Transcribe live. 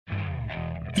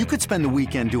You could spend the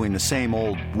weekend doing the same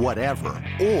old whatever,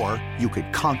 or you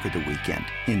could conquer the weekend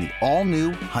in the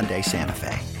all-new Hyundai Santa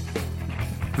Fe.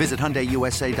 Visit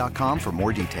HyundaiUSA.com for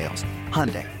more details.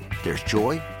 Hyundai, there's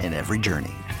joy in every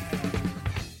journey.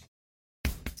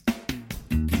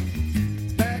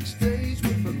 Backstage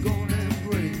with a golden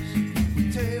embrace,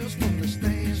 with tales from the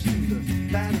stands to the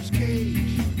batter's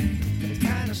cage, the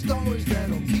kind of stories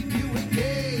that'll keep you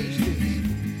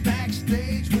engaged.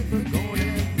 Backstage with a golden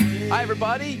embrace. Hi,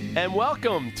 everybody, and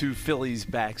welcome to Phillies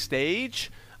Backstage.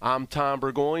 I'm Tom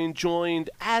Burgoyne, joined,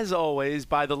 as always,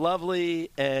 by the lovely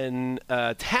and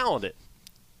talented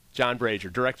John Brazier,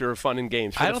 Director of Fun and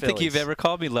Games for I the don't Phillies. think you've ever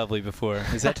called me lovely before.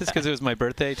 Is that just because it was my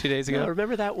birthday 2 days ago? No,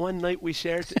 remember that one night we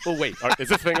shared? Oh, wait, is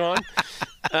this thing on?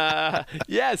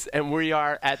 Yes, and we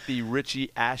are at the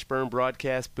Richie Ashburn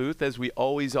broadcast booth, as we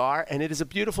always are, and it is a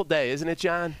beautiful day, isn't it,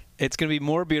 John? It's going to be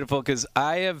more beautiful because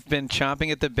I have been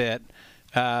chomping at the bit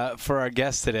for our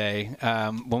guest today.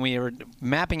 When we were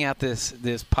mapping out this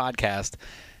podcast,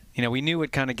 you know, we knew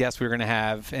what kind of guests we were going to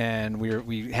have, and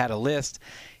we had a list,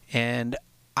 and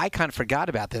I kind of forgot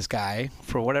about this guy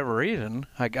for whatever reason.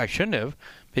 I shouldn't have,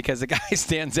 because the guy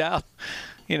stands out,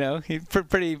 you know,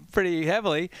 pretty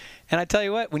heavily. And I tell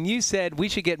you what, when you said we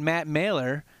should get Matt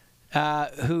Mailer,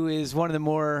 who is one of the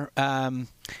more,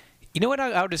 you know what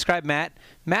I would describe Matt?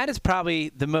 Matt is probably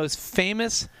the most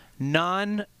famous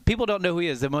people don't know who he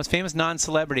is, the most famous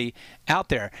non-celebrity out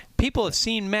there. People have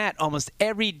seen Matt almost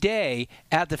every day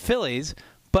at the Phillies,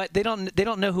 but they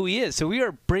don't know who he is. So we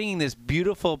are bringing this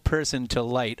beautiful person to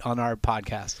light on our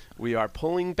podcast. We are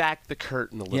pulling back the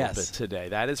curtain a little bit today.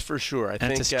 That is for sure. I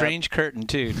think it's a strange curtain,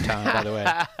 too, Tom, by the way.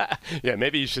 Yeah,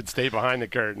 maybe you should stay behind the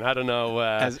curtain. I don't know.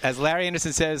 As Larry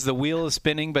Anderson says, the wheel is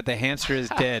spinning, but the hamster is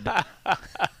dead.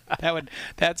 That would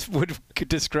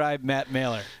describe Matt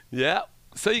Mailer. Yeah.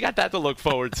 So you got that to look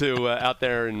forward to out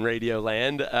there in Radio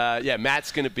Land. Yeah,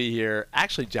 Matt's going to be here.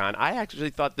 Actually, John, I actually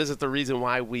thought this is the reason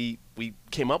why we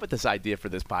came up with this idea for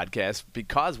this podcast,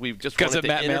 because we've just wanted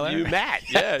to interview Matt.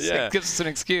 Yeah. It gives us an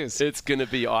excuse. It's going to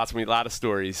be awesome. We have a lot of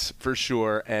stories for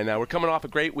sure. And we're coming off a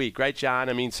great week, right, John?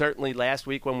 I mean, certainly last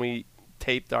week when we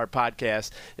taped our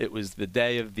podcast, it was the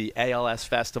day of the ALS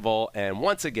Festival, and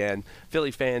once again,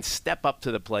 Philly fans step up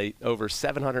to the plate. Over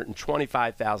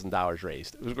 $725,000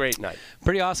 raised. It was a great night.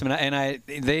 Pretty awesome,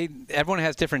 everyone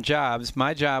has different jobs.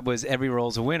 My job was every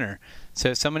roll's a winner.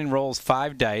 So someone rolls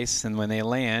 5 dice, and when they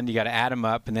land, you got to add them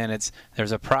up, and then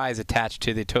there's a prize attached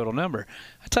to the total number.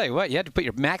 I tell you what, you had to put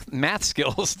your math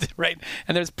skills right,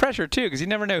 and there's pressure too, because you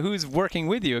never know who's working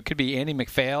with you. It could be Andy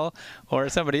McPhail or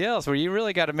somebody else, where you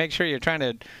really got to make sure you're trying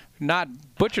to not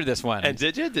butcher this one. And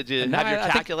did you have your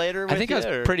calculator with you? I think I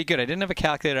was pretty good. I didn't have a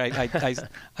calculator.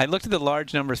 I looked at the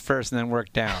large numbers first and then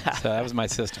worked down. So that was my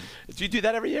system. Do you do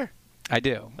that every year? I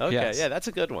do. Okay, yes. Yeah, that's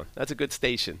a good one. That's a good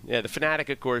station. Yeah, the Fanatic,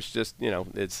 of course, just,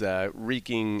 it's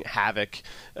wreaking havoc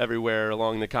everywhere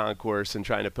along the concourse and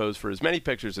trying to pose for as many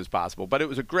pictures as possible. But it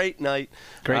was a great night.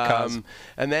 Great cause.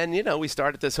 And then, we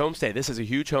started this homestand. This is a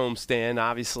huge homestand,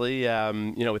 obviously,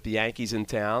 with the Yankees in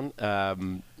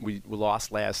town. We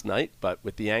lost last night, but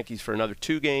with the Yankees for another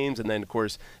 2 games, and then, of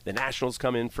course, the Nationals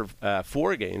come in for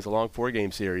 4 games, a long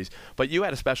 4-game series. But you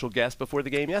had a special guest before the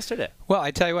game yesterday. Well,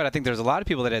 I tell you what, I think there's a lot of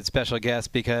people that had special guests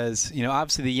because,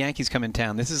 obviously the Yankees come in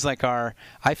town. This is like I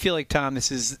feel like, Tom,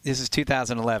 this is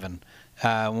 2011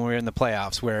 when we were in the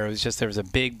playoffs, where there was a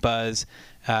big buzz.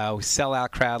 We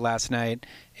sell-out crowd last night.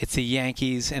 It's the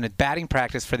Yankees, and a batting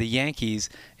practice for the Yankees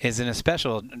is a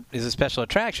special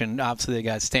attraction. Obviously, they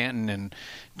got Stanton and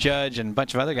Judge and a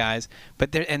bunch of other guys,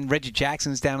 and Reggie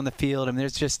Jackson's down on the field. I mean,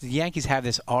 the Yankees have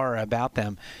this aura about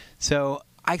them. So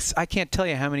I can't tell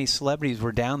you how many celebrities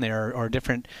were down there or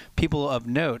different people of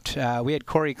note. We had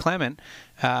Corey Clement,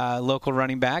 local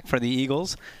running back for the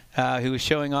Eagles, who was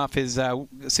showing off his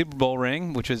Super Bowl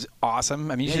ring, which was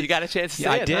awesome. I mean, you got a chance to see it,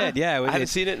 I did, huh? yeah. I haven't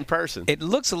seen it in person. It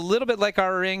looks a little bit like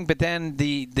our ring, but then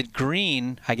the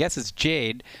green, I guess it's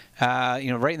jade, right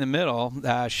in the middle,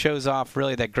 shows off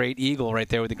really that great eagle right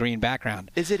there with the green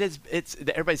background. Is it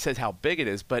everybody says how big it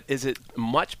is, but is it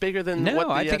much bigger than what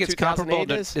the I think it's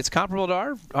comparable is? It's comparable to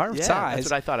our size. That's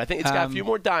what I thought. I think it's got a few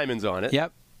more diamonds on it.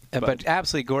 Yep. But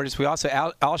absolutely gorgeous. We also,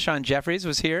 Alshon Jeffries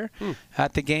was here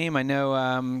at the game. I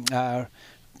know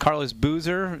Carlos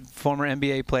Boozer, former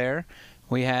NBA player.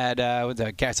 We had,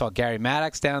 I saw Gary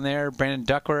Maddox down there. Brandon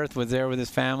Duckworth was there with his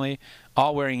family,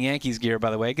 all wearing Yankees gear, by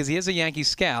the way, because he is a Yankee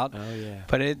scout. Oh, yeah.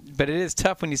 But it is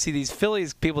tough when you see these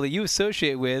Phillies people that you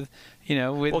associate with,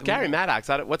 With, Gary Maddox,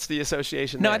 what's the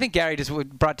association No, there? I think Gary just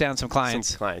brought down some clients.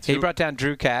 Some clients. He brought down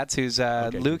Drew Katz, who's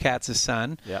Lou Katz's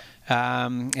son. Yep.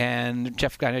 And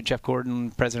Jeff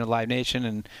Gordon, president of Live Nation.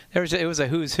 And it was a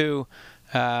who's who.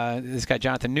 This guy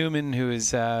Jonathan Newman, who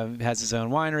has his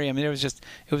own winery. I mean, it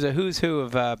was a who's who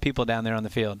of people down there on the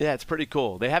field. Yeah, it's pretty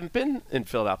cool. They haven't been in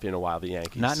Philadelphia in a while, the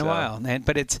Yankees. Not in a while.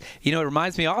 But it's it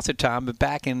reminds me also, Tom, but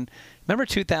back in remember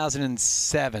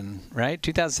 2007, right?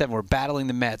 2007, we're battling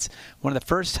the Mets. One of the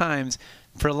first times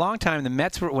for a long time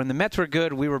when the Mets were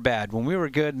good, we were bad. When we were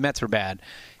good, Mets were bad.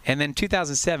 And then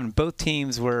 2007, both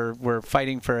teams were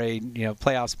fighting for a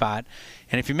playoff spot.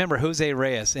 And if you remember Jose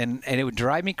Reyes, and it would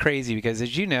drive me crazy because,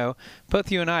 as you know,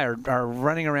 both you and I are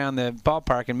running around the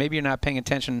ballpark, and maybe you're not paying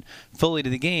attention fully to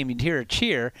the game. You'd hear a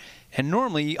cheer, and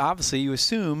normally, obviously, you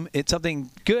assume it's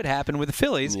something good happened with the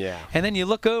Phillies. Yeah. And then you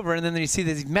look over, and then you see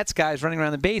these Mets guys running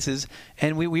around the bases,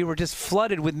 and we were just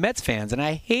flooded with Mets fans, and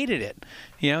I hated it.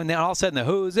 And then all of a sudden, the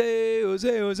Jose,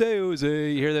 Jose, Jose,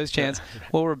 Jose, you hear those chants.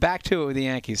 Well, we're back to it with the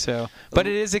Yankees. So, but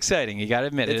it is exciting. You got to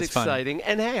admit it's fun. It's exciting.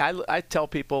 And hey, I tell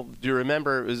people, do you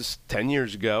remember it was 10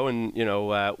 years ago, and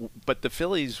but the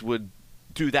Phillies would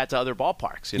do that to other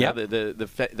ballparks. Yep.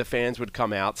 The fans would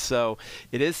come out. So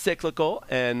it is cyclical,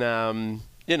 and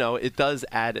it does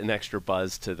add an extra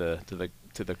buzz to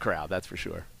the crowd. That's for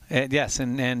sure. Yes,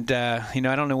 and I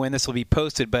don't know when this will be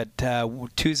posted, but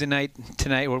Tuesday night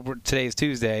tonight. Today is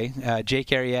Tuesday. Jake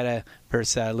Arrieta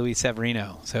versus Luis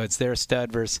Severino. So it's their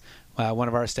stud versus one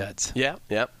of our studs. Yeah.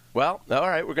 Yep. Well, all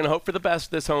right. We're going to hope for the best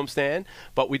this homestand,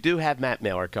 but we do have Matt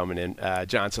Mailer coming in,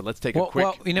 John. So let's take a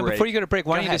quick break. Before you go to break,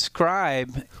 why don't you ahead.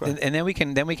 describe, and then we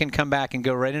can come back and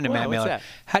go right into Matt Mailer.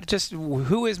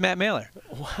 Who is Matt Mailer?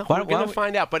 We're going to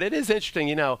find out, but it is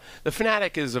interesting. The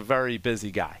Fanatic is a very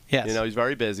busy guy. Yes. He's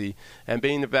very busy, and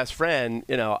being the best friend,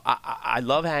 I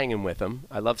love hanging with him.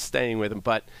 I love staying with him,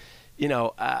 but.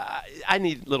 I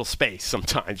need a little space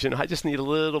sometimes. I just need a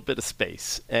little bit of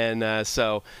space. And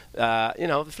the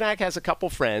Fanatic has a couple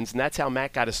friends, and that's how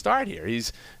Matt got his start here.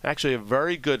 He's actually a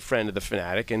very good friend of the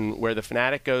Fanatic, and where the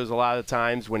Fanatic goes a lot of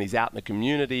times when he's out in the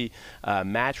community,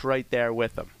 Matt's right there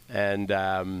with him. And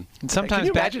sometimes can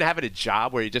you imagine having a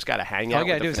job where you just got to hang out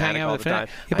with the Fanatic all the time?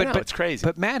 Yeah, it's crazy.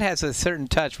 But Matt has a certain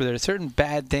touch where there are certain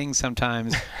bad things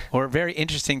sometimes, or very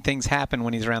interesting things happen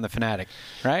when he's around the Fanatic,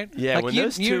 right? Yeah, like when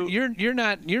those two...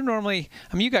 You're normally...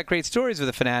 I mean, you got great stories with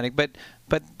the Fanatic, but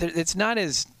it's not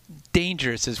as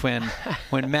dangerous as when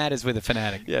Matt is with a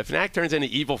Fanatic. Yeah, Fanatic turns into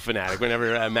evil Fanatic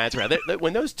whenever Matt's around.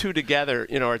 When those two together,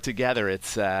 are together,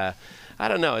 it's... I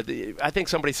don't know. I think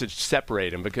somebody should separate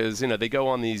them because, they go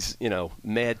on these,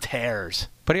 mad tears.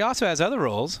 But he also has other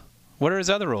roles. What are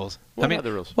his other roles? What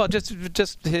other roles? Well, just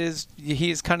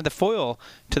he's kind of the foil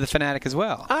to the Fanatic as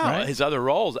well. Oh, right? His other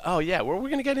roles. Oh, yeah. We're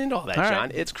going to get into all that, John.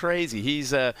 Right. It's crazy.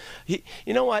 He's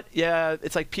you know what? Yeah,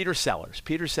 it's like Peter Sellers.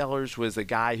 Peter Sellers was the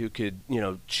guy who could,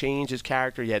 change his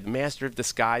character. He had Master of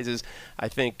Disguises. I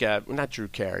think, not Drew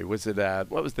Carey. Was it,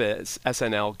 what was the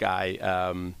SNL guy?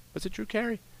 Was it Drew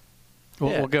Carey?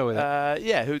 We'll go with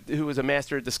it. Who was a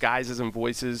master of disguises and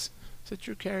voices. Is it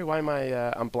Drew Carey? Why am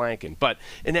I'm blanking? But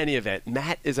in any event,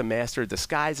 Matt is a master of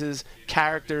disguises,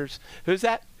 characters. Who's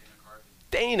that?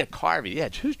 Dana Carvey. Yeah,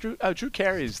 who's Drew? Oh, Drew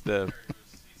Carey's the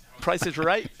Price is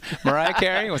Right. Mariah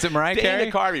Carey? Was it Mariah Carey?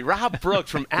 Dana Carvey. Rob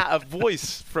Brooks a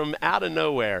voice from out of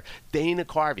nowhere. Dana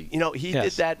Carvey. He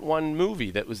did that one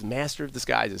movie that was Master of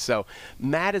Disguises. So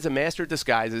Matt is a master of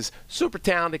disguises, super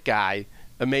talented guy.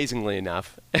 Amazingly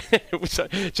enough.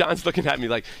 John's looking at me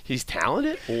like, he's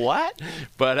talented? What?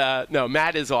 But no,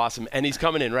 Matt is awesome, and he's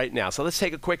coming in right now. So let's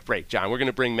take a quick break, John. We're going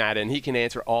to bring Matt in. He can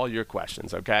answer all your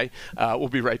questions, okay? We'll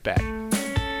be right back.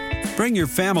 Bring your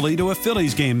family to a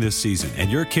Phillies game this season,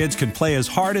 and your kids can play as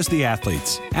hard as the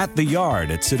athletes. At the Yard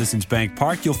at Citizens Bank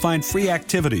Park, you'll find free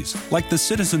activities like the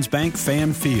Citizens Bank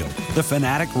Fan Field, the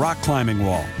Fanatic Rock Climbing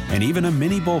Wall, and even a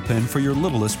mini bullpen for your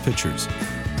littlest pitchers.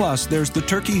 Plus, there's the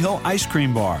Turkey Hill Ice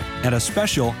Cream Bar and a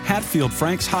special Hatfield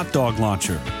Frank's Hot Dog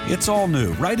Launcher. It's all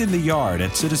new, right in the Yard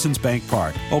at Citizens Bank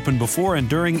Park, open before and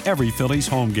during every Phillies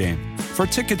home game. For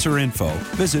tickets or info,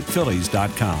 visit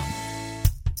Phillies.com.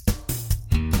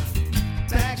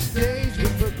 Backstage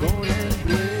with the Golden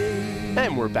Blade.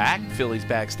 And we're back, Phillies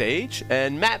Backstage,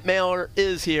 and Matt Mailer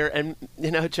is here. And,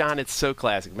 John, it's so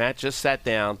classic. Matt just sat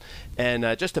down,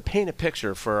 and just to paint a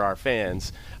picture for our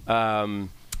fans,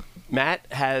 Matt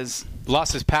has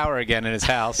lost his power again in his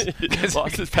house.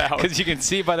 lost his power. Because you can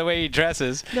see by the way he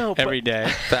dresses every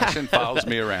day. Fashion follows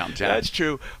me around, John. That's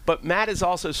true. But Matt is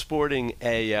also sporting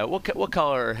a what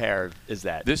color hair is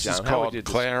that? This John? is called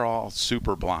Claire All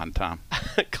Super Blonde, Tom.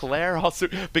 Claire also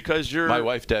because you're my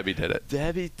wife Debbie did it.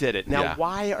 Debbie did it. Now, Yeah.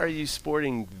 why are you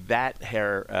sporting that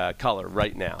hair color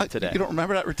right now today? You don't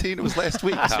remember that routine? It was last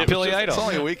week, Tom. Billy Idol. It's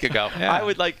only a week ago. Yeah. I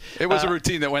would like. It was a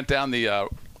routine that went down the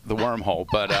wormhole,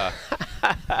 but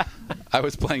I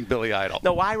was playing Billy Idol.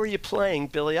 Now, why were you playing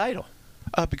Billy Idol?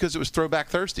 Because it was Throwback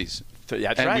Thursdays. Yeah,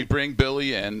 that's and right. we bring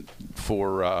Billy in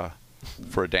for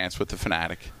a dance with the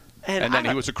Fanatic. And then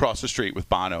he was across the street with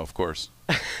Bono, of course.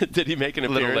 Did he make an A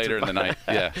appearance? little later in the night,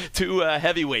 yeah. Two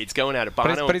heavyweights going at it.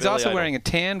 Bono But he's and also Billy wearing a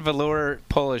tan velour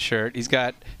polo shirt. He's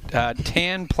got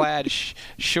tan plaid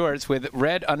shorts with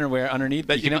red underwear underneath.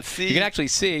 That you can see you can actually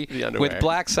see the underwear. with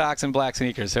black socks and black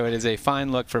sneakers. So it is a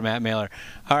fine look for Matt Mailer.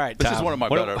 All right, This Tom. is one of my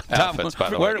better Tom, outfits, by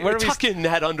the way. Where do we Tuck in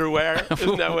that underwear.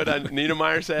 Isn't that what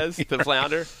Niedermeyer says? The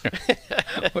flounder.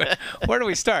 where do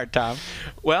we start, Tom?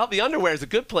 Well, the underwear is a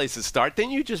good place to start.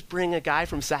 Didn't you just bring a guy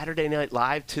from Saturday Night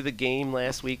Live to the game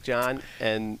last week, John?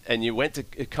 And you went to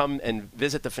come and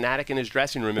visit the Fanatic in his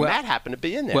dressing room, and Matt happened to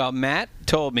be in there. Well, Matt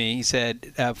told me, he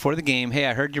said, for the game, hey,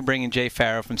 I heard you're bringing Jay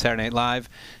Farrow from Saturday Night Live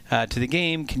to the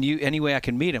game. Any way I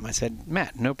can meet him? I said,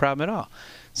 Matt, no problem at all.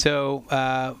 So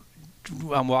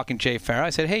I'm walking Jay Farrow. I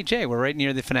said, hey, Jay, we're right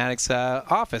near the Fanatic's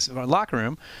office, or locker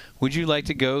room. Would you like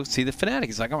to go see the Fanatic?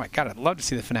 He's like, oh, my God, I'd love to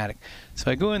see the Fanatic.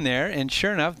 So I go in there, and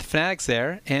sure enough, the Fanatic's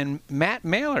there, and Matt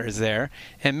Mailer is there,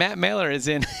 and Matt Mailer is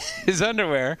in his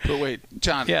underwear. But wait,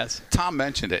 John. Yes. Tom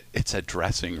mentioned it. It's a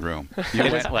dressing room. You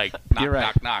went like knock, You're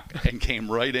right. knock, knock, and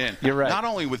came right in. You're right. Not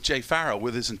only with Jay Farrow,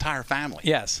 with his entire family.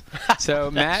 Yes.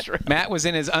 So Matt was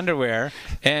in his underwear,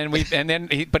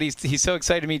 but he's so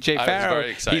excited to meet Jay I was Farrow.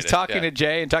 very excited, He's talking yeah. to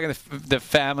Jay and talking to the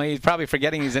family. He's probably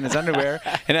forgetting he's in his underwear.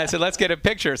 And I said, let's get a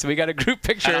picture. So we got a group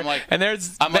picture. And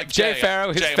there's I'm like Jay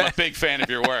Farrow. Jay, I'm a big fan of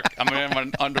your work. I'm in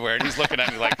my underwear, and he's looking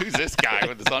at me like, who's this guy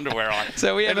with his underwear on?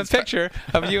 So we have a picture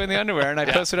of you in the underwear, and I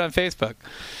posted it on Facebook.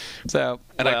 So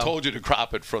I told you to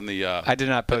crop it from the. I did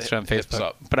not post it on hips Facebook,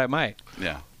 up. but I might.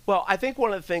 Yeah. Well, I think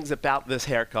one of the things about this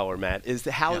hair color, Matt, is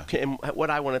what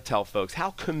I want to tell folks,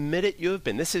 how committed you have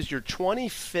been. This is your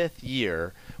 25th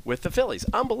year with the Phillies.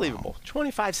 Unbelievable.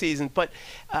 25 seasons. But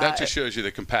that just shows you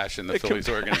the compassion the Phillies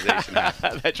organization has.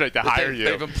 That's right, to hire you.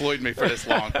 They've employed me for this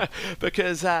long.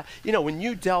 Because, when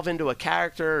you delve into a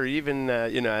character or even,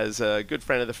 as a good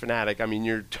friend of the Fanatic, I mean,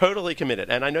 you're totally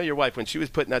committed. And I know your wife, when she was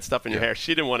putting that stuff in your hair,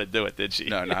 she didn't want to do it, did she?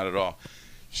 No, not at all.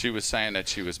 She was saying that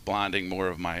she was blonding more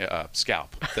of my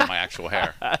scalp than my actual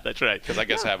hair. That's right. Because I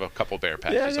guess I have a couple bare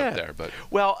patches up there. But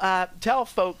well, tell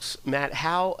folks, Matt,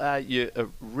 how you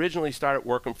originally started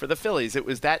working for the Phillies. It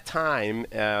was that time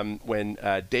when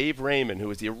Dave Raymond, who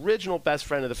was the original best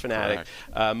friend of the Fanatic,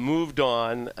 moved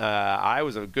on. I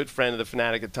was a good friend of the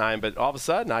Fanatic at the time, but all of a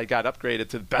sudden I got upgraded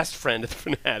to the best friend of the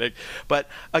Fanatic. But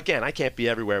again, I can't be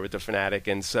everywhere with the Fanatic,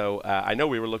 and so I know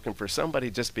we were looking for somebody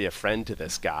just to be a friend to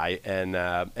this guy.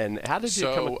 And how did you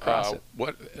come across it?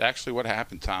 What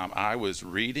happened, Tom? I was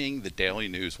reading the Daily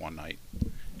News one night,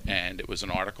 and it was an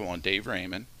article on Dave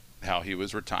Raymond, how he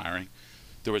was retiring.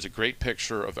 There was a great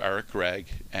picture of Eric Gregg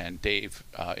and Dave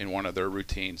in one of their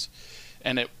routines,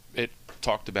 and it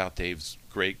talked about Dave's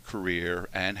great career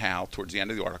and how, towards the end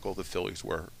of the article, the Phillies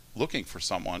were looking for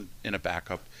someone in a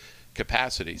backup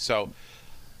capacity. So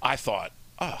I thought,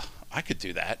 I could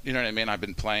do that. You know what I mean? I've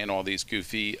been playing all these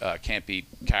goofy, campy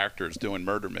characters doing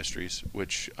murder mysteries,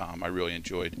 which I really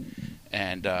enjoyed.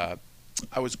 And I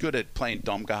was good at playing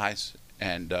dumb guys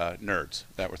and nerds.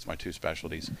 That was my two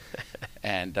specialties.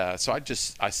 And so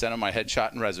I sent him my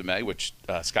headshot and resume, which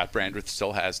Scott Brandreth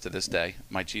still has to this day,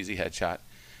 my cheesy headshot.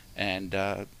 And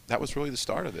that was really the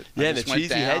start of it. Yeah, the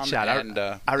cheesy headshot.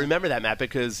 And, I remember that, Matt,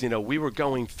 because we were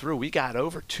going through. We got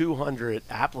over 200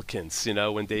 applicants.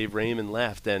 When Dave Raymond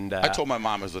left, and I told my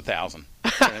mom it was 1,000,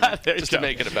 just to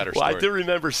make it a better story. Well, I do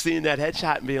remember seeing that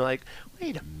headshot and being like,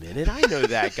 "Wait a minute, I know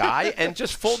that guy." And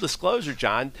just full disclosure,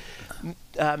 John,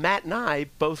 Matt and I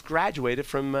both graduated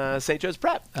from St. Joe's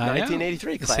Prep,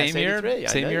 1983, class same 83. year,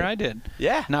 same year I did.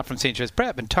 Yeah, not from St. Joe's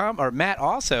Prep. And Matt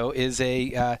also is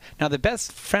now the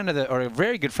best friend or a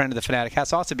very good friend of the Fanatic has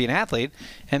to also be an athlete,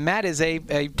 and Matt is a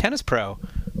tennis pro,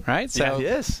 right? So, yeah, he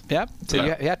is. Yep. So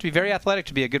you have to be very athletic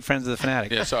to be a good friend of the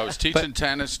Fanatic. Yeah. So I was teaching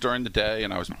tennis during the day,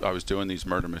 and I was doing these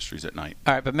murder mysteries at night.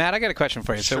 All right, but Matt, I got a question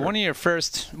for you. Sure. So one of your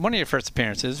first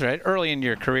appearances, right, early in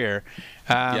your career,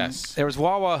 yes, there was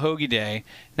Wawa Hoagie Day.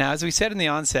 Now, as we said in the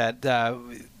onset,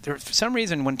 for some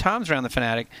reason when Tom's around the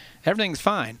Fanatic, everything's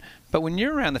fine. But when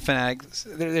you're around the Fanatics,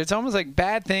 it's almost like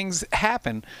bad things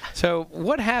happen. So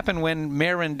what happened when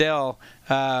Mayor Rendell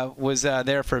was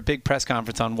there for a big press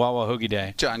conference on Wawa Hoagie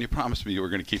Day? John, you promised me you were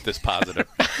going to keep this positive.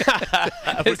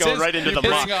 We're going right into the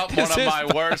Bring up one of my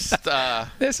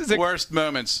worst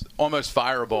moments, almost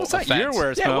fireable. Well, it's offense. not your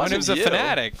worst moment. It was a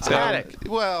Fanatic. So. Fanatic.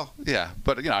 Well, yeah,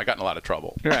 but I got in a lot of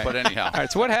trouble. Right. But anyhow. All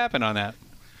right. So what happened on that?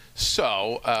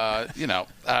 So,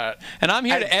 and I'm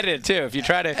here to edit it too. If you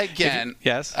try to again,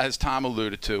 yes, as Tom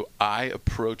alluded to, I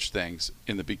approach things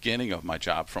in the beginning of my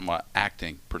job from an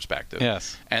acting perspective.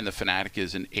 Yes. And the Fanatic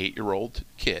is an 8-year-old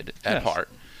kid at heart.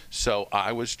 So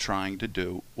I was trying to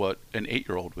do what an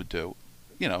 8-year-old would do,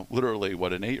 literally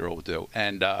what an 8-year-old would do.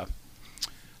 And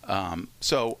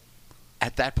so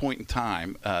at that point in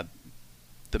time,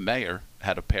 the mayor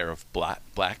had a pair of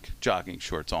black jogging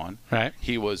shorts on. Right.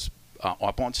 He was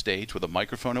up on stage with a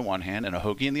microphone in one hand and a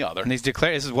hoagie in the other. And he's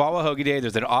declared this is Wawa Hoagie Day.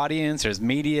 There's an audience. There's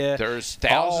media. There's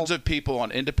thousands of people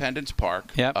on Independence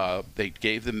Park. Yep. They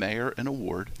gave the mayor an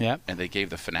award. Yep. And they gave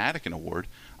the Fanatic an award.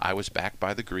 I was backed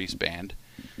by the Grease Band.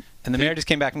 And the mayor just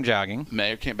came back from jogging.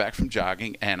 Mayor came back from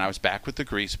jogging, and I was back with the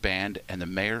Grease Band, and the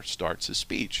mayor starts his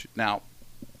speech. Now,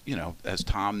 as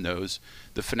Tom knows,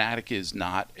 the Fanatic is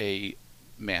not a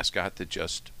mascot that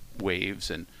just waves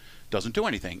and doesn't do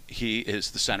anything. He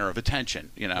is the center of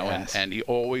attention, Yes. and he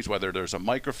always, whether there's a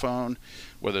microphone,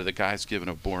 whether the guy's giving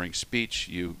a boring speech,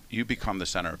 you become the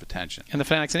center of attention. And the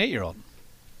Fanatic's an 8-year-old.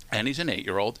 And he's an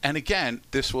 8-year-old. And again,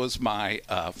 this was my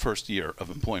first year of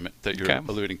employment that you're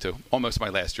alluding to. Almost my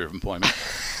last year of employment.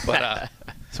 But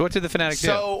so what did the Fanatic do?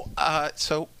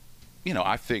 So,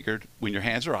 I figured when your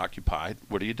hands are occupied,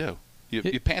 what do?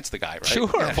 You pants the guy, right? Sure.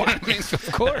 Yeah.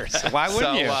 Of course. Why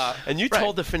wouldn't you? And you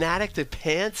told the Fanatic to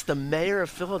pants the mayor of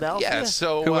Philadelphia? Yeah,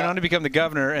 so... who went on to become the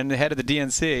governor and the head of the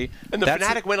DNC. And the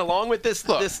Fanatic went along with this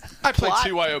Look, this I played plot?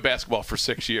 CYO basketball for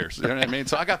 6 years. You know what I mean?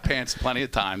 So I got pants plenty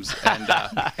of times. And,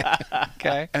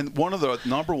 okay. And one of the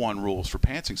number one rules for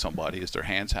pantsing somebody is their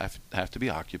hands have to be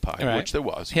occupied, Right. which there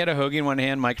was. He had a hoagie in one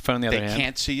hand, microphone in the other They hand.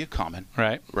 can't see you coming.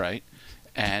 Right. Right.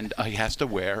 And he has to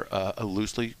wear a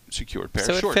loosely secured pair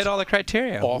So of it shorts. fit all the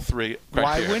criteria. All three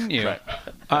criteria. Why wouldn't you? Right.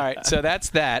 All right, so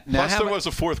that's that. Now, Plus, there was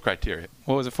a fourth criteria.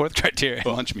 What was the fourth criteria?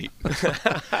 Lunch meat.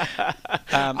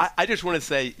 I just want to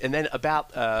say, and then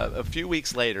about a few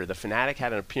weeks later, the Fanatic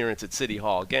had an appearance at City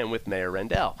Hall again with Mayor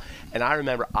Rendell. And I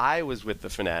remember I was with the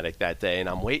Fanatic that day, and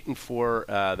I'm waiting for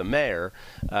the mayor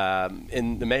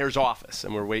in the mayor's office,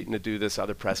 and we're waiting to do this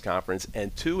other press conference,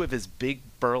 and two of his big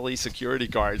burly security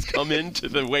guards come into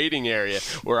the waiting area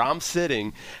where I'm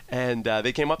sitting, and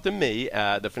they came up to me.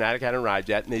 The Fanatic hadn't arrived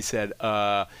yet, and they said,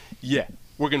 yeah,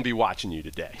 we're going to be watching you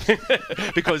today.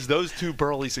 Because those two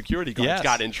burly security guards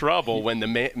got in trouble when the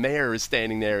mayor is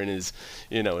standing there in his,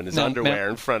 underwear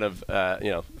in front of,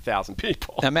 1,000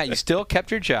 people. Now, Matt, you still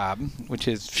kept your job, which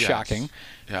is shocking.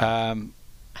 Yeah.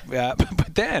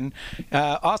 But then,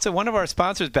 also one of our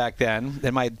sponsors back then,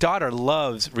 and my daughter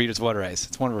loves Rita's Water Ice.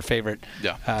 It's one of her favorite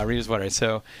Rita's Water Ice.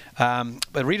 So,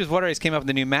 but Rita's Water Ice came up with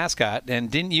a new mascot, and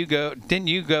didn't you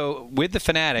go with the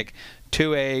Fanatic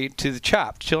to the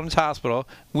CHOP Children's Hospital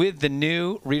with the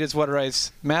new Rita's Water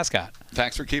Ice mascot?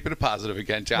 Thanks for keeping it positive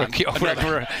again, John.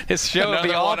 His show will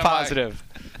be all positive.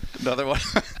 Another one.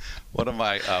 One of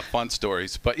my fun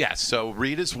stories. But yes, so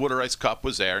Rita's Water Ice Cup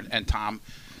was there, and Tom,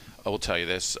 I will tell you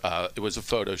this, it was a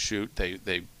photo shoot.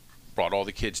 They brought all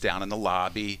the kids down in the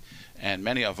lobby, and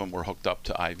many of them were hooked up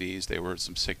to IVs. There were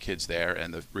some sick kids there,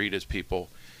 and the Rita's people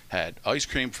had ice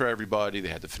cream for everybody. They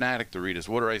had the Fanatic, the Rita's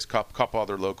Water Ice Cup, a couple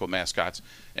other local mascots,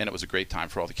 and it was a great time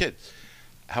for all the kids.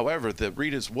 However, the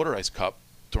Rita's Water Ice Cup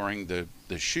during the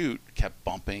shoot kept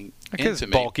bumping because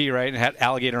into me. Bulky, right? And had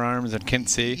alligator arms and couldn't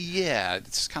see. Yeah,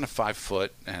 it's kind of 5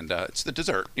 foot, and it's the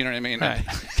dessert. You know what I mean? Right.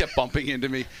 It kept bumping into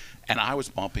me, and I was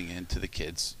bumping into the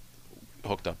kids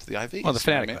hooked up to the IVs. Well, the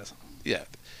Fanatic was. Yeah,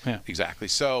 exactly.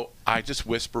 So I just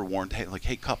warned,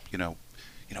 hey, Cup,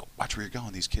 watch where you're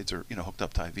going. These kids are, hooked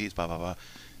up to IVs, blah, blah, blah.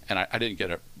 And I didn't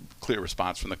get a clear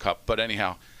response from the Cup. But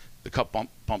anyhow, the Cup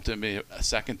bumped into me a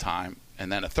second time,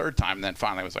 and then a third time, and then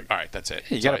finally I was like, all right, that's it.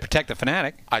 You got to protect the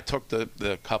Fanatic. I took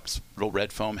the Cup's little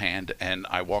red foam hand, and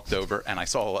I walked over, and I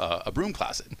saw a broom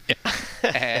closet.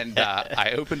 And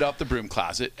I opened up the broom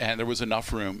closet, and there was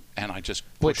enough room, and I just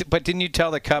pushed. But didn't you tell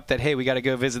the Cup that, hey, we got to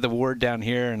go visit the ward down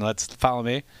here, and let's follow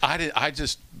me? I didn't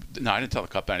tell the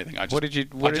Cup anything. I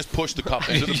just pushed the Cup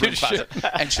into the broom closet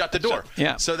and shut the door.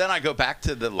 Yeah. So then I go back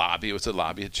to the lobby. It was the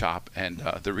lobby at CHOP, and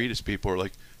the Rita's people were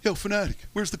like, yo, Fanatic,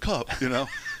 where's the cup? You know.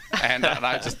 And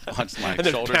I just hunched my and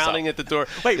they're shoulders pounding up. at the door.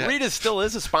 Wait, Yeah. Rita still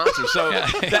is a sponsor, so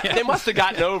they must have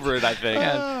gotten over it, I think.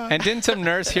 Yeah. And didn't some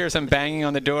nurse hear some banging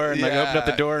on the door and like opened up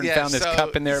the door and found this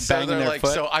cup in there banging they're their like,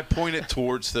 foot? So I pointed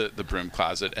towards the broom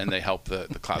closet, and they helped the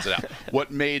closet out.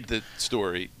 What made the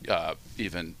story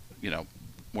even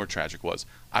more tragic was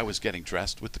I was getting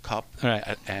dressed with the cup, Right.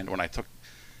 and when I took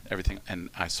everything and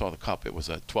I saw the cup, it was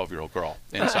a 12-year-old girl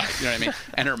inside. You know what I mean?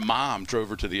 And her mom drove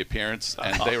her to the appearance,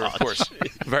 and they were, of course,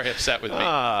 very upset with me. So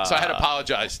I had to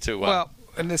apologize to. Well,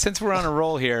 and since we're on a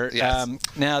roll here, Yes.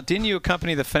 now didn't you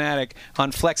accompany the Fanatic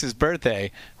on Flex's birthday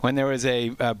when there was a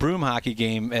broom hockey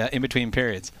game in between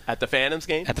periods At the Phantoms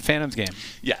game? at the Phantoms game?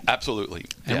 Yeah, absolutely.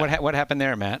 And Yeah. what happened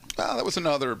there, Matt? Well, that was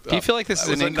another. Do you feel like this is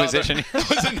an inquisition? That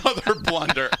was another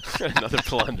blunder. Another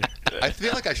blunder. I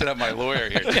feel like I should have my lawyer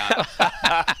here, John.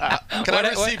 Can I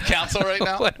receive counsel right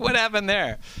now? What happened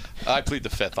there? I plead the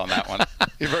fifth on that one.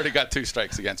 You've already got 2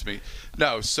 strikes against me.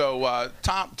 No, so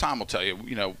Tom will tell you.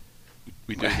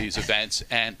 We do these events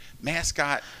and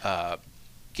mascot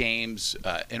games,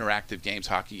 interactive games,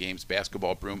 hockey games,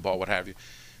 basketball, broom ball, what have you.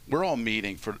 We're all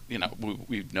meeting for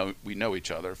we know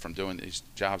each other from doing these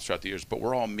jobs throughout the years, but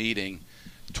we're all meeting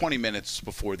 20 minutes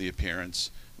before the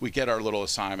appearance. We get our little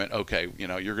assignment. Okay, you're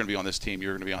going to be on this team.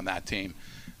 You're going to be on that team.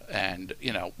 And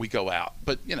we go out,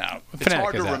 but it's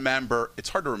hard to remember. It's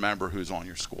hard to remember who's on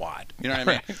your squad. You know what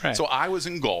I mean? Right. So I was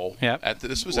in goal. Yep.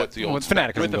 This was at the old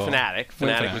Fanatic With the goal. Fanatic.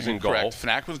 Fanatic was in goal. Correct.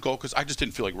 Fanatic was in goal because I just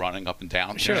didn't feel like running up and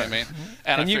down. Sure. You know what I mean?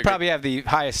 And I you figured- probably have the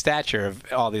highest stature of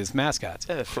all these mascots.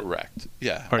 correct.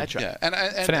 Yeah. Or- That's right. Yeah. And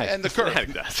Fanatic. the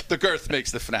Fanatic does. girth. The girth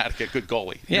makes the Fanatic a good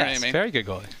goalie. You know what I Yes, mean? very good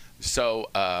goalie. So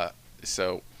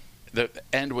the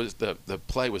end was the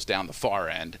play was down the far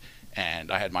end,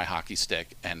 and I had my hockey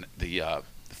stick, and the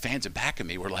fans in back of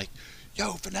me were like,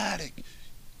 "Yo, Fanatic,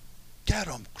 get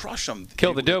him, crush him,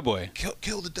 Kill the Doughboy.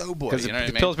 kill the Doughboy." Because You know what I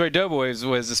the mean? Pillsbury Doughboys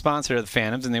was the sponsor of the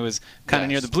Phantoms, and they was kind of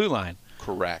near Yes. the blue line.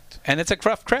 Correct. And it's a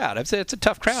rough crowd. It's a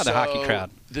tough crowd, the hockey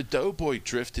crowd. The Doughboy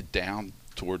drifted down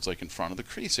towards in front of the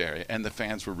crease area, and the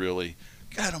fans were really,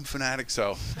 "Get him, Fanatic!"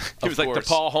 So He was like the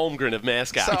Paul Holmgren of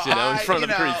mascots, So in front of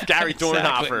the crease. Gary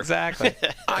Dornhofer. Exactly.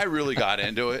 I really got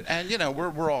into it, and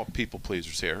we're all people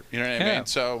pleasers here. You know what I Yeah. mean?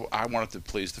 So I wanted to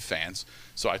please the fans,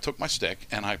 so I took my stick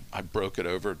and I broke it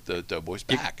over the Doughboy's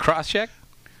back. Cross check?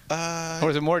 Or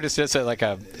was it more just like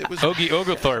a It was- Ogie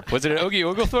Oglethorpe? Was it an Ogie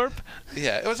Oglethorpe?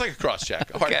 Yeah, it was like a cross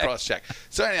check, a hard Okay. cross check.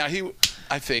 So anyhow,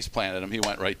 I face planted him. He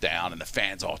went right down, and the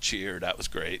fans all cheered. That was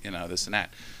great, this and that.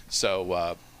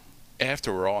 So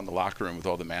after we're all in the locker room with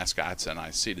all the mascots, and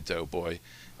I see the Doughboy,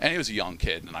 and he was a young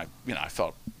kid, and I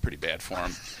felt pretty bad for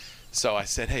him. So I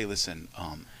said, "Hey, listen,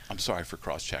 I'm sorry for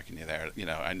cross checking you there.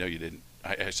 I know you didn't."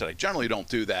 I said, "I generally don't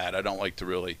do that. I don't like to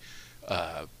really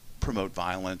promote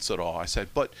violence at all." I said,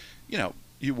 "But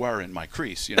you were in my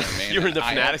crease. You know what I mean? You were in the And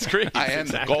Fanatics crease, I am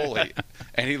exactly. the goalie."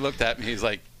 And he looked at me. He's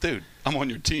like, "Dude, I'm on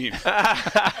your team." So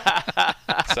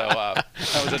that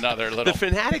was another little. The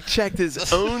Fanatic checked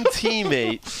his own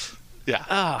teammate.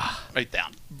 Yeah. Right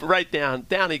down. Right down.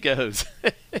 Down he goes.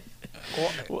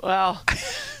 Well,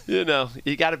 you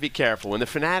got to be careful. When the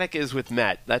Fanatic is with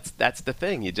Met, that's the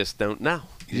thing. You just don't know.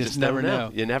 You just never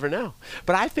know. You never know.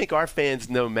 But I think our fans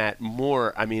know Matt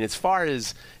more. I mean, as far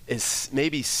as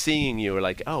maybe seeing you or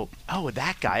like, oh,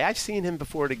 that guy. I've seen him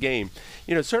before the game.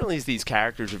 Certainly it's these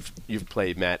characters you've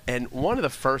played, Matt. And one of the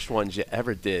first ones you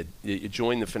ever did, you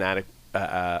joined the Fanatic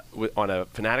on a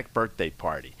Fanatic birthday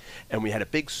party. And we had a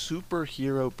big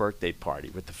superhero birthday party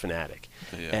with the Fanatic.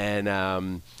 Yeah.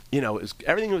 And,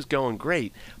 everything was going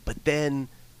great. But then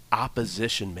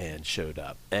Opposition Man showed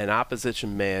up, and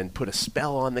Opposition Man put a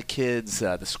spell on the kids.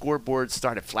 The scoreboard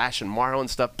started flashing Marlin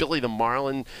stuff. Billy the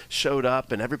Marlin showed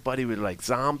up, and everybody was like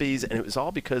zombies, and it was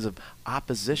all because of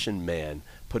Opposition Man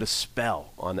put a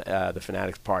spell on the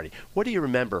Fanatics party. What do you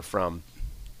remember from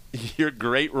your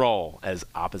great role as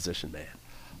Opposition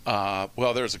Man?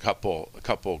 Well, there's a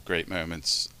couple great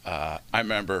moments. I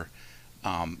remember,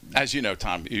 as you know,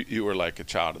 Tom, you were like a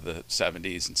child of the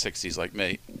 70s and 60s like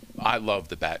me. I loved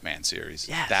the Batman series.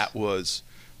 Yes. That was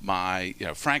my,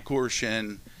 Frank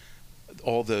Gorshin,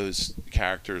 all those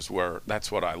characters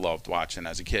that's what I loved watching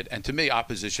as a kid. And to me,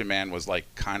 Opposition Man was like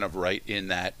kind of right in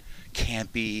that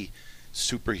campy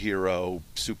superhero,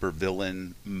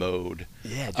 supervillain mode.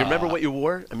 Yeah. Do you remember what you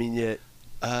wore? I mean, you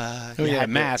Oh, yeah,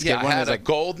 mask. Yeah, One I was had a like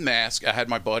gold mask. I had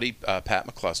my buddy Pat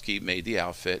McCluskey made the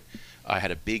outfit. I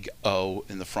had a big O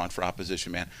in the front for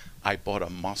Opposition Man. I bought a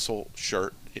muscle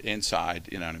shirt inside.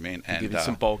 You know what I mean? And give you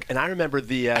some bulk. And I remember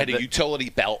I had a utility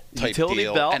belt type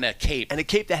deal and a cape. And a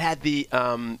cape that had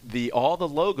all the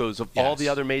logos of all the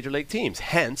other major league teams.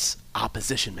 Hence,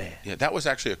 Opposition Man. Yeah, that was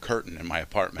actually a curtain in my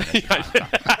apartment at the time.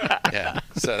 Yeah,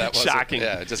 so that was shocking.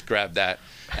 Yeah, I just grabbed that.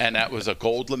 And that was a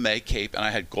gold lame cape, and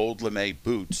I had gold lame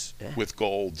boots with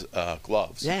gold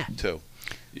gloves too.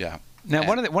 Yeah. Now,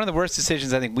 one of the worst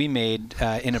decisions I think we made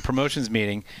in a promotions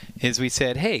meeting is we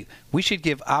said, hey, we should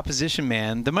give Opposition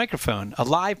Man the microphone, a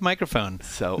live microphone.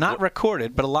 So not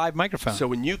recorded, but a live microphone. So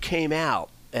when you came out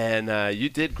and you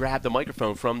did grab the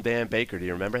microphone from Dan Baker, do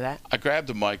you remember that? I grabbed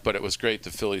the mic, but it was great.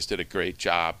 The Phillies did a great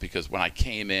job because when I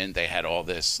came in, they had all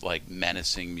this like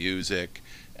menacing music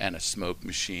and a smoke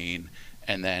machine,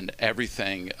 and then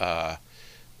everything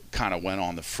kind of went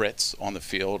on the fritz on the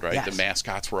field, right? Yes. The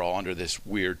mascots were all under this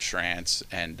weird trance,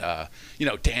 and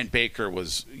Dan Baker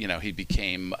was, he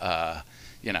became,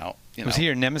 was he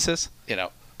your nemesis?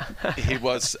 He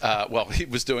was he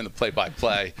was doing the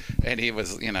play-by-play, and he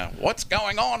was, what's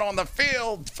going on the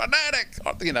field, fanatic,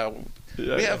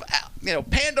 we have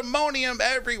pandemonium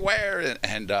everywhere,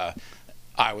 and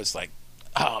I was like,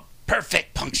 oh,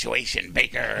 perfect punctuation,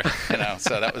 Baker,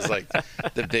 so that was like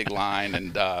the big line,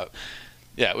 and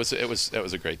yeah, it was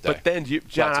a great day. But then,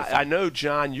 John, I know,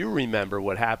 John, you remember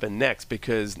what happened next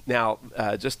because now,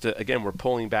 again, we're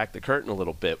pulling back the curtain a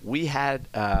little bit. We had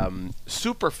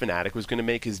Super Fanatic was going to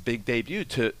make his big debut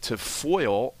to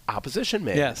foil Opposition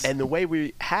Man. Yes. And the way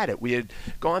we had it, we had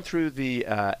gone through the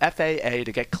FAA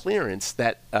to get clearance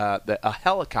that a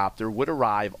helicopter would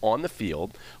arrive on the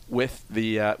field with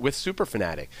Super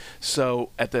Fanatic. So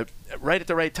at the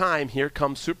right time, here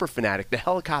comes Super Fanatic. The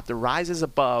helicopter rises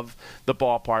above the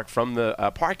ballpark from the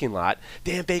parking lot.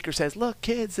 Dan Baker says, "Look,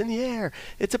 kids, in the air.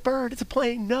 It's a bird. It's a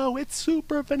plane. No, it's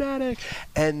Super Fanatic."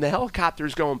 And the helicopter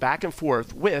is going back and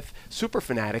forth with Super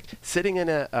Fanatic sitting in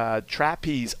a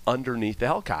trapeze underneath the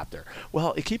helicopter.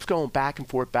 Well, it keeps going back and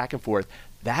forth, back and forth.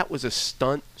 That was a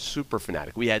stunt Super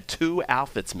Fanatic. We had 2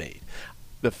 outfits made.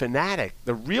 The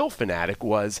real Fanatic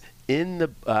was in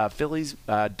the Phillies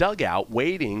dugout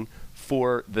waiting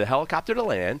for the helicopter to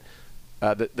land.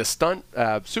 The stunt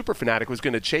Super Fanatic was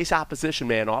going to chase Opposition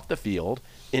Man off the field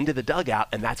into the dugout,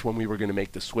 and that's when we were going to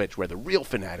make the switch where the real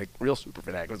Super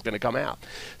Fanatic was going to come out.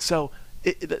 So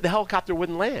the helicopter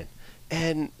wouldn't land.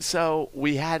 And so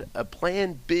we had a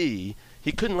plan B.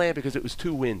 He couldn't land because it was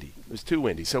too windy.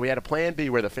 So we had a plan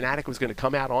B where the Fanatic was going to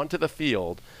come out onto the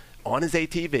field on his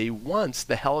ATV once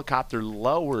the helicopter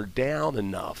lowered down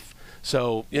enough.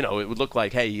 So, it would look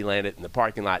like, hey, he landed in the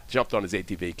parking lot, jumped on his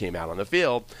ATV, came out on the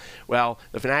field. Well,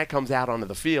 the Fanatic comes out onto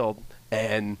the field,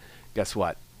 and guess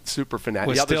what? Super Fanatic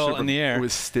was still in the air.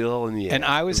 Was still in the air. And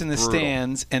I was in the brutal.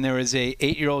 stands, and there was a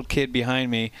 8-year-old kid behind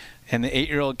me, and the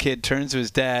 8-year-old kid turns to his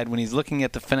dad when he's looking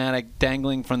at the Fanatic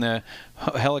dangling from the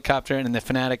helicopter, and the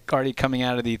Fanatic already coming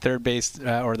out of the third base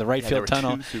or the right field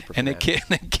tunnel. And the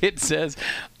kid says,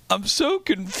 "I'm so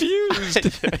confused."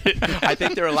 I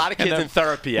think there are a lot of kids in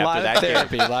therapy after that.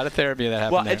 A lot of therapy that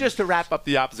happened. Well, there. and just to wrap up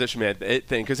the Opposition Man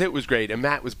thing, because it was great, and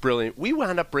Matt was brilliant, we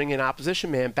wound up bringing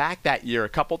Opposition Man back that year a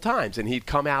couple times, and he'd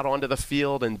come out onto the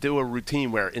field and do a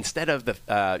routine where instead of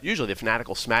usually the Fanatic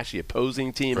will smash the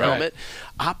opposing team helmet,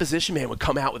 Opposition Man would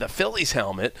come out with a Phillies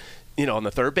helmet, on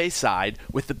the third base side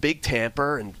with the big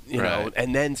tamper, and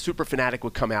and then Super Fanatic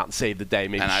would come out and save the day,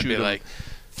 maybe and shoot I'd be him. Like,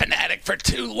 "Fanatic, for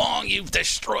too long you've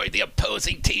destroyed the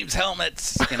opposing team's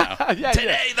helmets.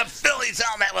 Today the Phillies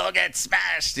helmet will get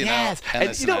smashed." Yes,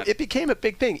 and it became a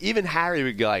big thing. Even Harry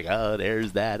would go like, "Oh,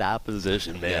 there's that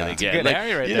Opposition Man again." Good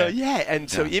Harry right there. Yeah,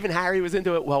 and so even Harry was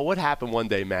into it. Well, what happened one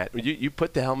day, Matt? You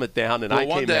put the helmet down, and I came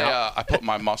one day, out. I put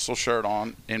my muscle shirt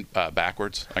on in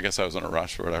backwards. I guess I was in a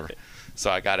rush or whatever. So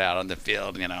I got out on the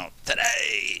field.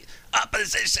 Today,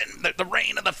 Opposition, the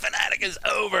reign of the Fanatic is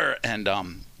over, and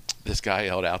this guy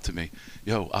yelled out to me,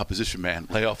 "Yo, Opposition Man,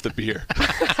 lay off the beer."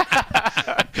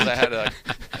 Because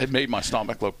it made my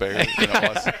stomach look bigger.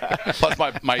 Plus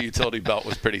my utility belt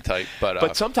was pretty tight.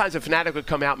 But sometimes a Fanatic would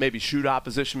come out, maybe shoot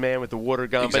Opposition Man with the water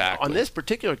gun. Exactly. But on this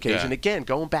particular occasion, again,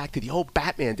 going back to the old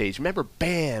Batman days, remember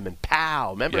Bam and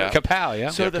Pow? Remember Kapow, yeah.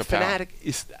 So the Kapow. Fanatic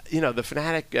is, the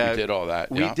Fanatic. we did all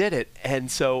that. We did it,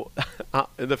 and so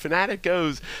the Fanatic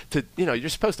goes to, you're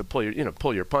supposed to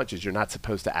pull your punches. You're not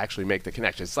supposed to actually make the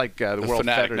connection. It's like the World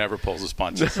Fanatic never pulls his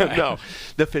punches. No,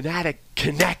 the Fanatic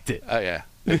connected. Oh yeah,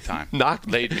 big time.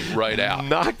 Laid me right out.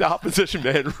 Knocked the Opposition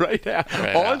Man right out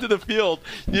onto the field.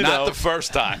 Not the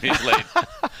first time he's laid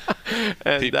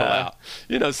people out.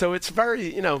 So it's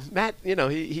very, Matt.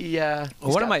 He.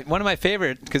 One of my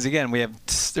favorite, because again we have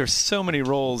there's so many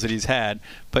roles that he's had.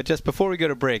 But just before we go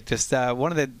to break, just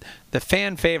one of the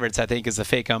fan favorites, I think, is the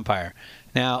fake umpire.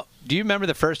 Now, do you remember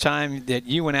the first time that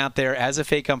you went out there as a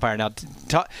fake umpire? Now,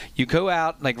 you go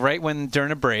out like right when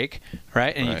during a break,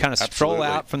 right? And you kind of stroll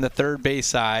out from the third base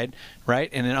side,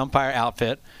 right, in an umpire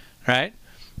outfit, right?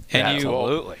 And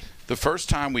absolutely. The first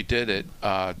time we did it,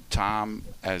 Tom,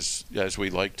 as we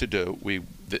like to do, we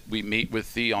meet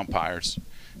with the umpires,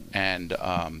 and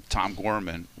Tom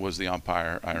Gorman was the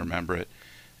umpire. I remember it,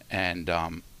 and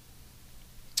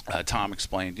Tom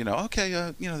explained,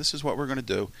 okay, this is what we're going to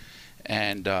do.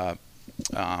 And at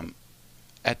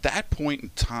that point in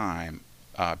time,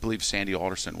 I believe Sandy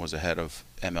Alderson was ahead of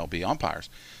MLB umpires.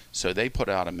 So they put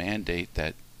out a mandate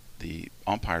that the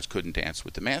umpires couldn't dance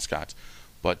with the mascots.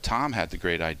 But Tom had the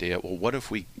great idea, well, what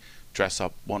if we dress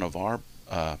up one of our...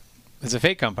 as a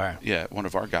fake umpire. Yeah, one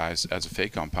of our guys as a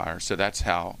fake umpire. So that's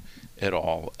how it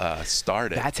all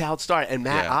started. That's how it started. And,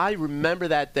 Matt, I remember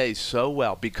that day so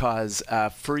well because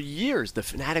for years the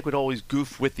Fanatic would always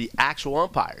goof with the actual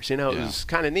umpires. It was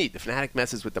kind of neat. The Fanatic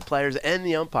messes with the players and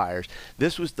the umpires.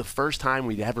 This was the first time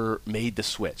we'd ever made the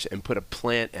switch and put a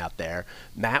plant out there.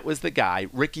 Matt was the guy.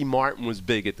 Ricky Martin was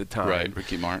big at the time. Right,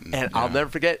 Ricky Martin. And I'll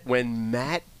never forget when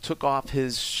Matt took off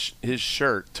his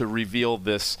shirt to reveal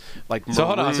this So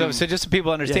hold on. So just so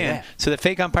people understand. So the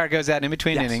fake umpire goes out in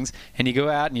between innings, and you go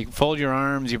out and you fold your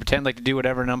arms, you pretend like to do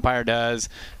whatever an umpire does.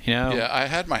 Yeah, I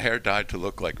had my hair dyed to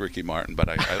look like Ricky Martin, but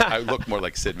I look more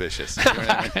like Sid Vicious. You know what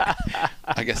I mean?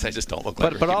 I guess I just don't look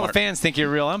like Ricky But all Martin. the fans think you're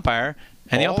a real umpire.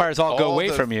 And the umpires all go away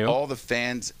from you. All the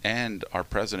fans and our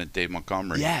president, Dave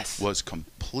Montgomery, was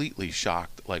completely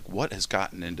shocked. Like, what has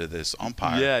gotten into this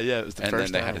umpire? Yeah, it was the first time. And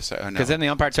then they had to say, because then the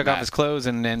umpire took off his clothes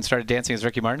and started dancing as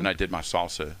Ricky Martin? And I did my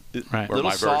salsa, right. or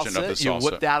my version of the salsa. You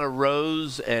whipped out a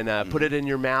rose and put it in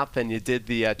your mouth, and you did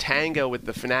the tango with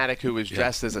the Fanatic, who was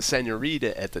dressed as a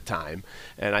senorita at the time.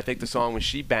 And I think the song was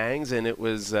She Bangs, and it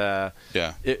was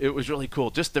it was really cool.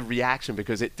 Just the reaction,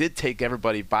 because it did take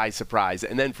everybody by surprise.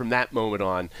 And then from that moment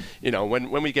on,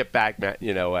 when we get back, Matt,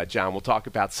 John, we'll talk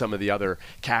about some of the other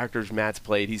characters Matt's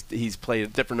played. He's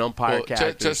played different umpire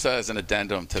characters. Just as an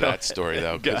addendum to that story,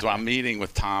 though, because I'm meeting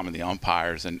with Tom and the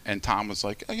umpires, and Tom was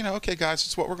like, okay, guys, this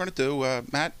is what we're going to do.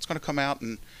 Matt's going to come out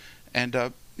and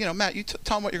Matt, you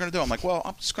tell him what you're going to do. I'm like, well,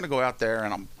 I'm just going to go out there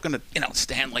and I'm going to,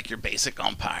 stand like your basic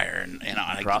umpire, and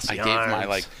I gave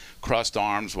my crossed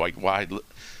arms,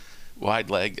 wide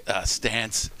leg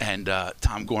stance, and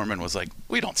Tom Gorman was like,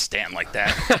 we don't stand like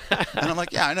that. And I'm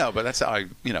like, yeah, I know, but that's how I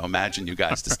imagine you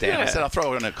guys to stand. I said, I'll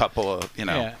throw in a couple of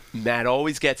Matt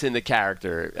always gets into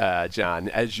character, John,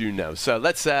 as you know. So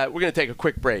let's we're going to take a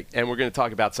quick break, and we're going to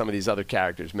talk about some of these other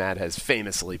characters Matt has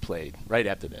famously played right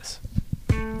after this.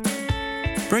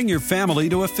 Bring your family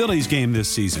to a Phillies game this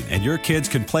season, and your kids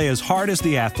can play as hard as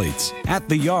the athletes. At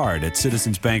the Yard at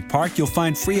Citizens Bank Park, you'll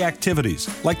find free activities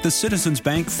like the Citizens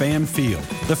Bank Fan Field,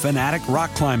 the Fanatic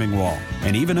Rock Climbing Wall,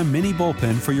 and even a mini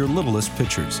bullpen for your littlest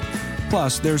pitchers.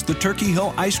 Plus, there's the Turkey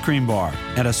Hill Ice Cream Bar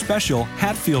and a special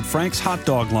Hatfield Frank's Hot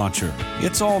Dog Launcher.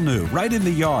 It's all new, right in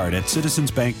the Yard at Citizens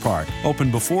Bank Park,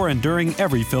 open before and during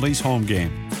every Phillies home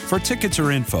game. For tickets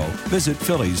or info, visit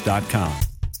Phillies.com.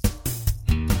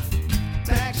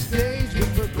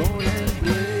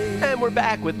 We're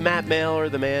back with Matt Mailer,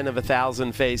 the man of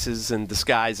 1,000 faces and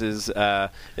disguises.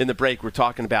 In the break, we're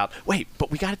talking about,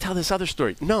 but we got to tell this other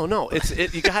story. No,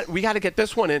 we got to get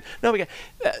this one in. No, the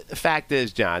fact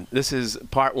is, John, this is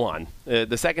part one.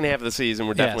 The second half of the season,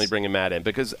 we're definitely bringing Matt in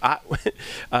because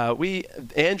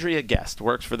Andrea Guest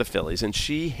works for the Phillies, and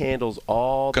she handles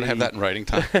all. Gonna have that in writing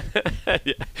time.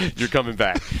 Yeah, you're coming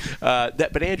back.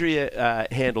 But Andrea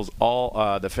handles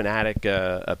all the Fanatic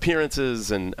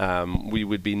appearances, and we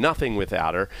would be nothing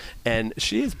without her. And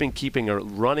she has been keeping a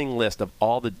running list of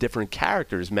all the different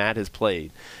characters Matt has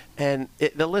played. And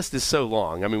the list is so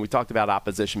long. I mean, we talked about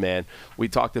Opposition Man. We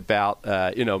talked about,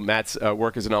 Matt's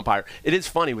work as an umpire. It is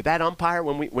funny. With that umpire,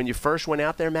 when you first went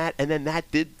out there, Matt, and then that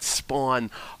did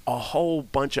spawn a whole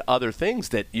bunch of other things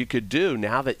that you could do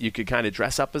now that you could kind of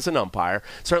dress up as an umpire.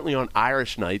 Certainly on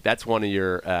Irish Night, that's one of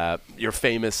your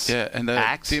famous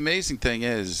acts. The amazing thing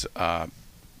is,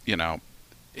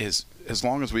 is as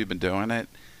long as we've been doing it,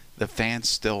 the fans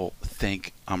still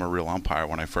think I'm a real umpire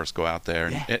when I first go out there.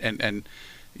 And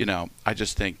I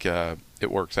just think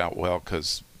it works out well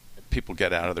because people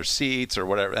get out of their seats or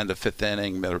whatever, and the fifth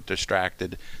inning, they're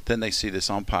distracted. Then they see this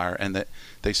umpire, and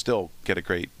they still get a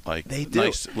great,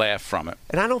 nice laugh from it.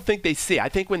 And I don't think they see. I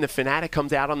think when the Fanatic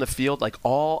comes out on the field,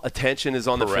 all attention is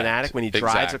on the Fanatic when he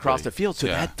drives across the field. So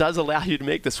that does allow you to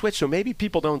make the switch. So maybe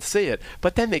people don't see it.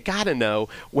 But then they got to know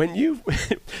when you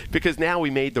 – because now we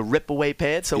made the rip-away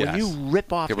pants. So when you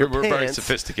rip off your we're pants – very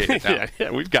sophisticated now.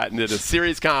 yeah, we've gotten into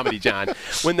serious comedy, John.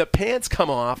 When the pants come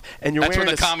off and you're That's wearing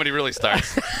when the comedy really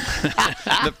starts.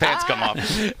 The pants come off.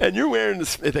 And you're wearing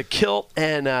the kilt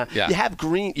and you have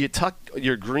green – you tuck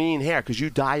your green hair because you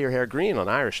dye your hair green on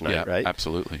Irish night, right?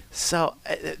 Absolutely. So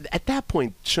at that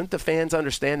point, shouldn't the fans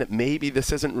understand that maybe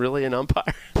this isn't really an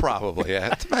umpire? Probably,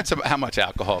 yeah. It depends on how much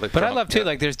alcohol they put. But I love too.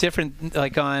 There's different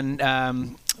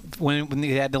on when they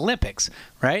had the Olympics,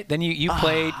 right? Then you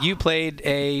played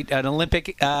an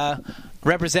Olympic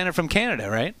representative from Canada,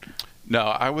 right? No,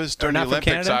 I was during the Olympics.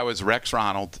 Canada? I was Rex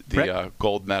Ronald, the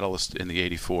gold medalist in the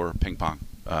 '84 ping pong.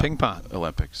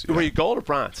 Olympics. Were you gold or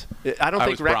bronze? I don't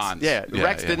think Rex. Bronze. Yeah,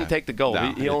 Rex didn't take the gold.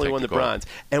 No, he only won the bronze.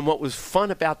 And what was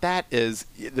fun about that is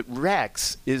that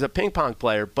Rex is a ping pong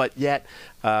player, but yet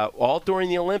all during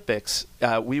the Olympics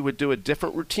we would do a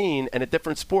different routine and a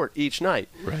different sport each night.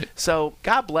 Right. So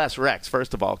God bless Rex,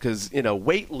 first of all, because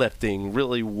weightlifting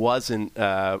really wasn't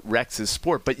Rex's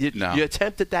sport, but you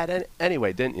attempted that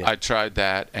anyway, didn't you? I tried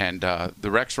that, and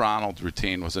the Rex Ronald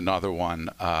routine was another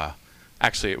one.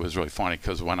 Actually, it was really funny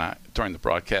because during the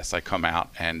broadcast, I come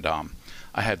out and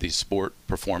I had these sport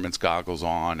performance goggles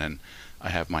on, and I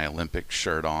have my Olympic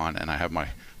shirt on, and I have my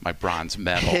bronze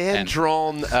medal.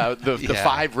 Hand-drawn, the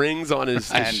 5 rings on his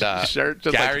shirt.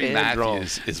 Just Gary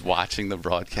Matthews is watching the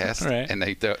broadcast, and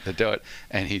they do it,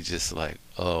 and he's just like,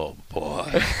 oh, boy.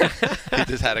 He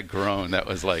just had a groan that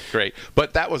was, great.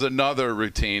 But that was another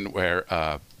routine where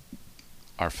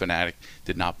our Fanatic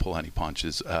did not pull any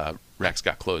punches. Rex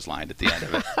got clotheslined at the end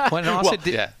of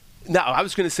it. No, I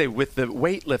was going to say with the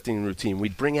weightlifting routine,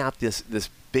 we'd bring out this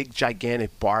big,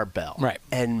 gigantic barbell. Right.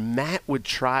 And Matt would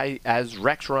try, as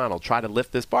Rex Ronald, try to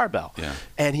lift this barbell. Yeah.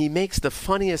 And he makes the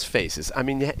funniest faces. I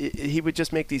mean, he would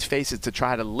just make these faces to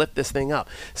try to lift this thing up.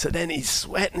 So then he's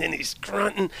sweating and he's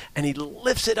grunting and he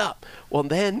lifts it up. Well,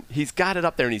 then he's got it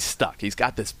up there and he's stuck. He's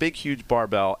got this big, huge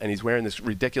barbell and he's wearing this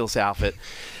ridiculous outfit.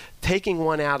 Taking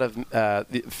one out of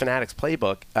the Fanatic's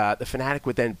playbook, the Fanatic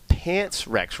would then pants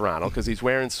Rex Ronald because he's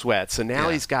wearing sweats. So now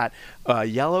he's got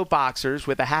yellow boxers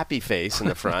with a happy face in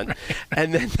the front.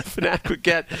 And then the Fanatic would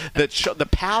get the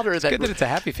powder. It's good that it's a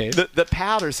happy face. The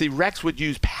powder. See, Rex would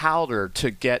use powder to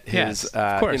get his,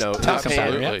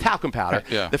 talcum powder.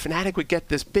 Right, yeah. The Fanatic would get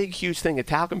this big, huge thing of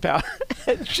talcum powder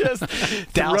and just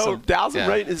douse him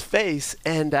right in his face.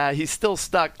 And he's still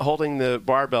stuck holding the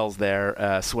barbells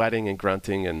there, sweating and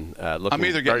grunting and looking I'm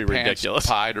either very getting ridiculous. pants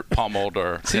pied or pummeled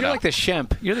or. So you're like the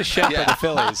Shemp. You're the Shemp of the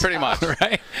Phillies. Pretty much.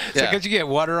 Right? So because you get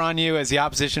water on you as the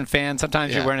opposition fan.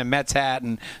 Sometimes you're wearing a Mets hat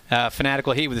and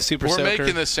Fanatical Heat with a super soaker. We're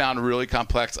making this sound really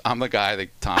complex. I'm the guy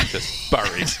that Tom just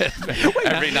buries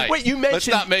every night. Wait, you mentioned. Let's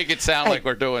not make it sound like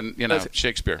we're doing,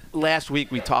 Shakespeare. Last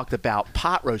week we talked about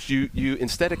pot roast. You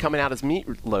instead of coming out as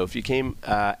Meatloaf, you came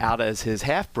out as his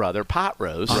half brother, Pot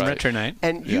Roast. On Retro Night.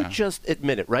 And you just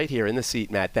admitted right here in the seat,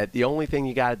 Matt, that the only thing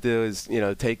you got to do is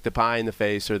take the pie in the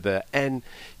face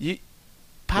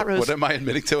Pot Roast. What am I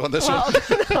admitting to on this one?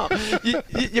 No,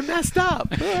 you messed up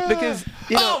because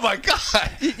oh my God,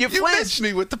 you missed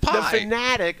me with the pie. The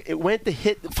Fanatic went to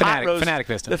hit Pot Roast.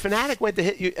 The Fanatic went to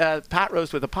hit you Pot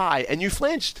Roast with a pie, and you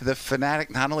flinched. The Fanatic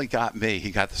not only got me,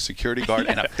 he got the security guard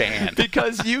and a fan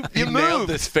because you he moved. Nailed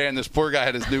this fan. This poor guy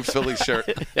had his new Philly shirt,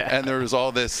 and there was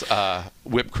all this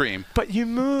whipped cream. But you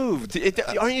moved.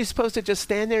 Aren't you supposed to just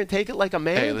stand there and take it like a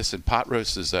man? Hey, listen, Pot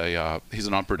Roast is he's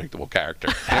an unpredictable character.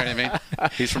 You know what I mean?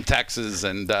 He's from Texas,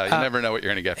 and you never know what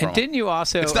you're going to get from him. And didn't you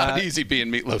also? It's not easy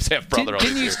being Meatloaf's half brother.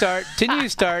 Didn't you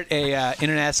start a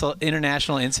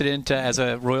international incident as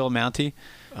a Royal Mountie?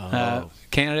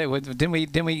 Canada?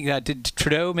 Did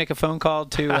Trudeau make a phone call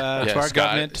to our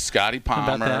government? Scotty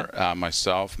Palmer,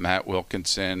 myself, Matt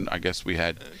Wilkinson. I guess we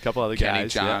had a couple other Kenny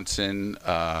guys. Johnson.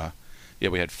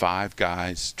 We had 5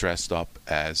 guys dressed up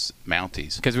as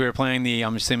Mounties. Because we were playing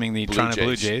I'm assuming the Toronto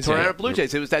Blue Jays. Toronto Blue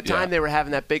Jays. It was that time they were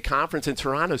having that big conference in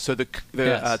Toronto. So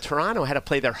Toronto had to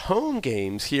play their home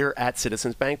games here at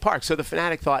Citizens Bank Park. So the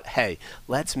Fanatic thought, hey,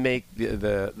 let's make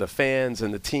the fans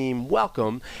and the team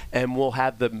welcome, and we'll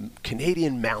have the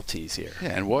Canadian Mounties here.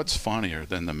 Yeah, and what's funnier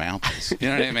than the Mounties? You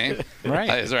know what I mean?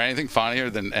 Right. Is there anything funnier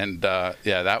than? And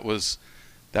that was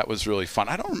that was really fun.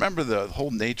 I don't remember the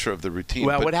whole nature of the routine.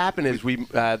 Well, but what happened is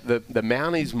the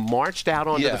Mounties marched out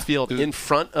onto the field in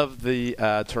front of the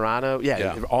Toronto.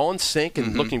 They were all in sync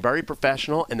and looking very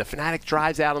professional. And the Fanatic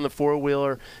drives out on the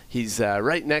four-wheeler. He's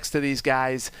right next to these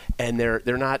guys, and they're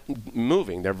not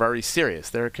moving. They're very serious.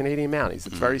 They're Canadian Mounties.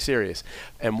 It's very serious.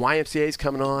 And YMCA's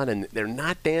coming on, and they're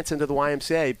not dancing to the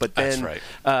YMCA. But then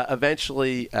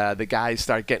eventually the guys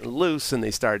start getting loose, and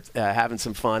they start having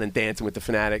some fun and dancing with the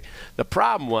Fanatic. The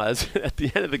problem was, at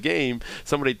the end of the game,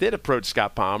 somebody did approach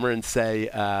Scott Palmer and say,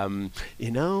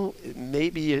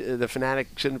 maybe the Fanatic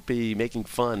shouldn't be making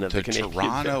fun of the Canadian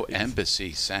Toronto Mounties.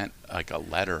 Embassy sent like a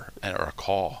letter or a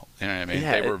call. You know what I mean?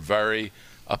 Yeah, they were very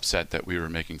upset that we were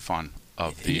making fun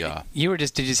of the.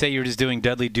 Did you say you were just doing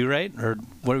Dudley Do Right, or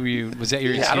what were you? Was that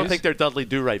your excuse? I don't think they're Dudley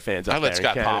Do Right fans. I up let there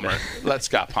Scott in Canada. Palmer. Let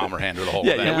Scott Palmer handle the whole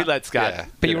Yeah, thing. yeah, we let Scott. Yeah.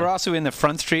 But you were also in the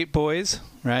Front Street Boys,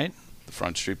 right? The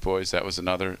Front Street Boys. That was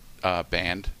another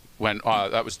band. When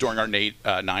that was during our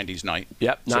 90s night.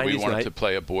 Yep, so 90s we wanted night. to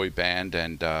play a boy band,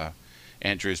 and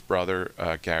Andrew's brother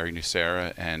Gary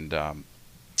Nucera and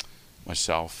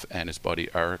myself and his buddy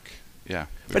Eric. Yeah.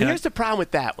 But here's the problem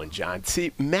with that one, John.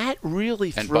 See, Matt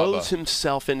really And throws Bubba.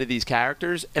 himself into these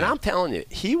characters, and I'm telling you,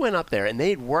 he went up there and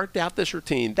they'd worked out this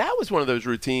routine. That was one of those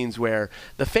routines where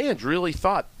the fans really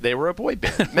thought they were a boy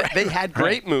band. They had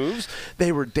great moves.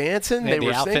 They were dancing. They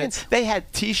were singing. outfits. They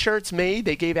had T-shirts made.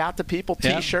 They gave out to people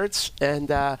T-shirts.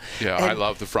 And I and-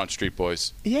 love the Front Street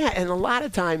Boys. Yeah, and a lot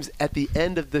of times at the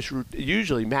end of this,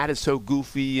 usually Matt is so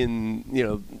goofy and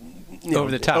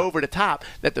Over the top.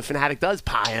 that the Fanatic does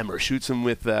pie him or shoots him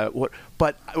with what.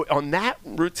 But on that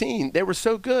routine, they were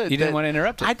so good. You didn't that want to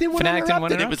interrupt it. I didn't want to Fanatic didn't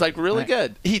want interrupt to it. It was like really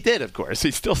good. He did, of course. He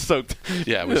still soaked.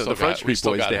 Yeah, we the Front Street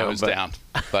Boys got down. hosed down.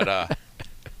 But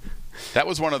that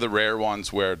was one of the rare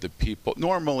ones where the people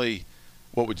normally,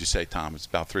 what would you say, Tom? It's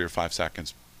about 3 or 5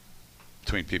 seconds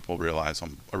between people realize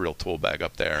I'm a real tool bag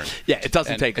up there. And, Yeah, it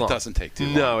doesn't take long. It doesn't take too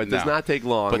long. No, it does not take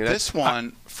long. But And this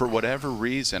one, for whatever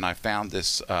reason, I found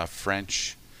this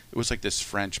French. It was like this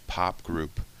French pop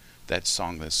group that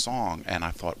sung this song, and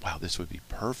I thought, wow, this would be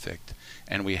perfect.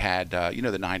 And we had, the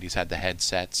 90s had the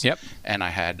headsets. Yep. And I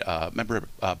had, remember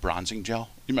bronzing gel?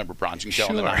 You remember bronzing gel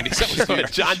in the Sure. 90s? That was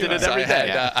huge. John did it So every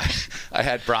day. I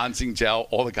had bronzing gel.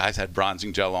 All the guys had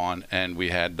bronzing gel on, and we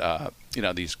had,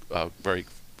 these very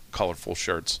colorful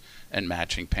shirts and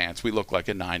matching pants. We looked like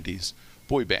a 90s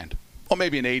boy band. Well,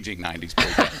 maybe an aging 90s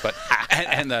boy band. But,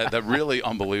 and the really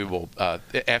unbelievable,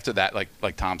 after that,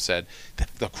 like Tom said,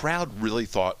 the crowd really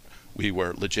thought we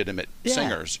were legitimate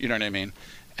singers. You know what I mean?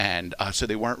 And so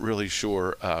they weren't really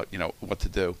sure, what to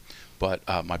do. But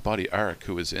my buddy Eric,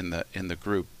 who was in the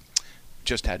group,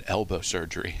 just had elbow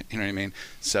surgery. You know what I mean?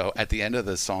 So at the end of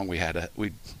the song,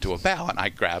 we do a bow, and I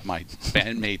grab my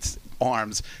bandmate's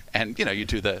arms, and you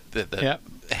do the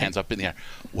hands up in the air.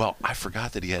 Well, I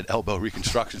forgot that he had elbow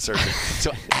reconstruction surgery.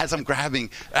 So as I'm grabbing,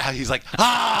 he's like,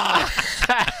 ah!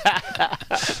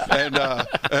 and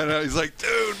he's like,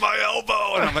 dude, my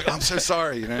elbow. And I'm like, I'm so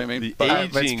sorry. You know what I mean?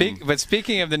 But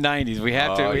speaking of the 90s, we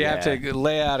have to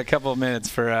lay out a couple of minutes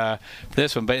for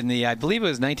this one. But I believe it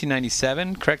was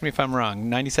 1997. Correct me if I'm wrong.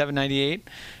 97, 98.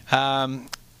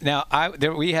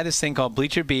 We had this thing called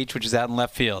Bleacher Beach, which is out in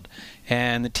left field,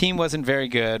 and the team wasn't very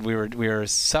good. We were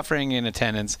suffering in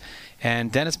attendance,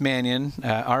 and Dennis Mannion,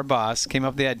 our boss, came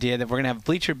up with the idea that we're going to have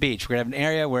Bleacher Beach. We're going to have an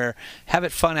area where have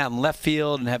it fun out in left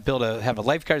field and have a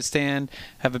lifeguard stand,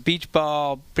 have a beach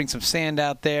ball, bring some sand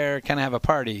out there, kind of have a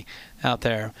party out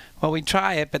there. Well, we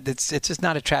try it, but it's just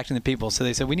not attracting the people. So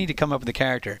they said we need to come up with a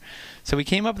character. So we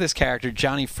came up with this character,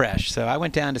 Johnny Fresh. So I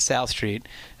went down to South Street,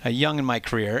 young in my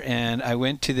career, and I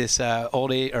went to this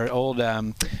old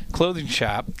clothing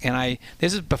shop. And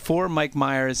this is before Mike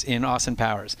Myers in Austin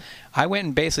Powers. I went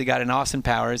and basically got an Austin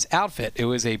Powers outfit. It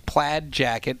was a plaid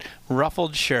jacket,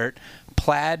 ruffled shirt,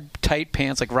 plaid tight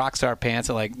pants, like rock star pants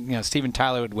that Steven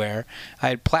Tyler would wear. I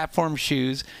had platform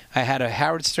shoes. I had a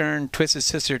Howard Stern Twisted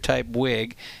Sister type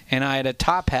wig, and I had a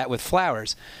top hat with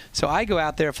flowers. So I go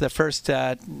out there for the first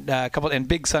couple, and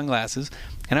big sunglasses,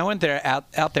 and I went there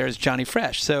out there as Johnny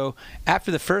Fresh. So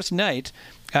after the first night,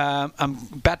 I'm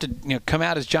about to come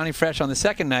out as Johnny Fresh on the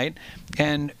second night,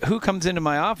 and who comes into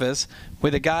my office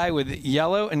with a guy with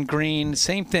yellow and green,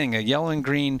 same thing, a yellow and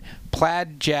green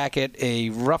plaid jacket, a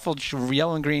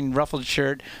yellow and green ruffled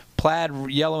shirt, plaid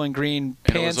yellow and green pants.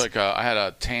 And it was like I had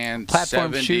a tan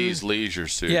platform 70s shoes. leisure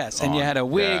suit. Yes, and you had a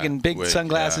wig and big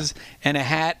sunglasses and a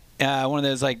hat, one of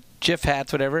those like GIF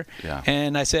hats, whatever. Yeah.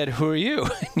 And I said, "Who are you?"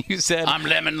 And you said, I'm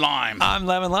Lemon Lime. "I'm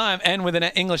Lemon Lime," and with an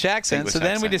English accent. English so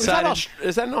then we accent. decided.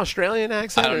 Is that an Australian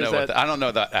accent? I don't or know. is that- I don't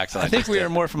know that accent. I think just we did. were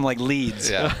more from like Leeds.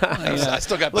 Yeah. I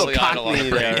still got Little Billy Idol on Cockney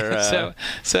the brain. there.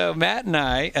 So Matt and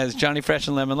I, as Johnny Fresh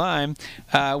and Lemon Lime,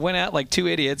 went out like two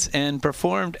idiots and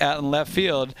performed out in left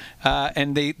field.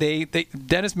 And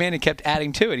Dennis Manning kept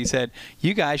adding to it. He said,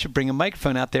 "You guys should bring a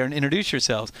microphone out there and introduce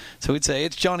yourselves." So we'd say,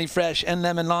 "It's Johnny Fresh and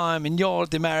Lemon Lime, and you're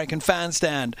at the American Fan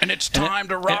Stand." And it's time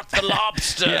to rock the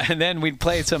lobster. Yeah, and then we'd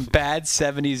play some bad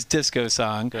 '70s disco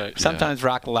song. Right. Sometimes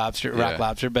Rock Lobster.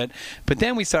 But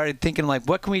then we started thinking like,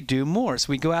 what can we do more? So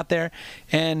we go out there,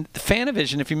 and the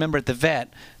Fanavision, if you remember at the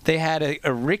Vet, they had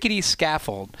a rickety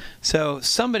scaffold. So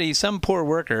some poor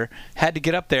worker had to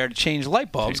get up there to change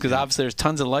light bulbs because obviously there's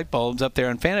tons of light bulbs up there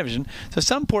on Fanavision. So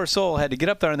some poor soul had to get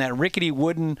up there on that rickety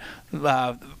wooden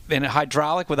in a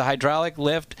hydraulic with a hydraulic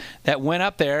lift that went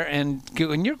up there, and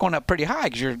you're going up pretty high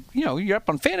because you're up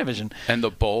on Fanavision. And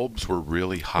the bulbs were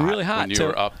really hot. Really hot. When you So-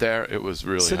 were up there, it was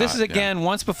really hot. So this is again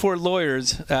once before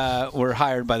lawyers were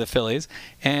hired by the Phillies,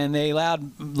 and they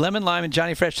allowed Lemon Lime and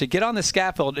Johnny Fresh to get on the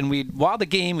scaffold, and while the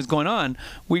game was going on,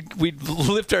 we'd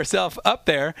lift ourselves up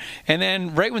there, and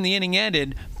then right when the inning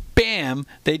ended, bam,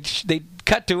 they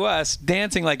cut to us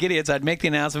dancing like idiots. I'd make the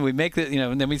announcement, we'd make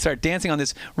and then we'd start dancing on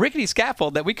this rickety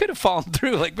scaffold that we could have fallen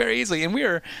through like very easily, and we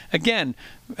were again,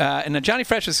 and Johnny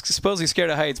Fresh was supposedly scared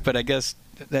of heights, but I guess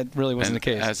that really wasn't the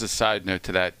case. As a side note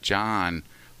to that, John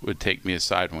would take me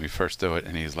aside when we first do it,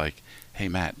 and he's like, "Hey,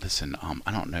 Matt, listen,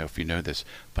 I don't know if you know this,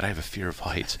 but I have a fear of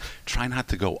heights. Try not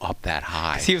to go up that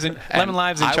high." He was Lemon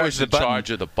Lime's in charge I was of the in button. charge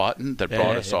of the button that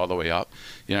brought us all the way up.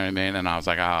 You know what I mean? And I was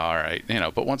like, "Oh, all right."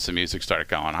 But once the music started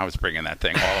going, I was bringing that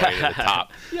thing all the way to the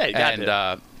top. Yeah, you got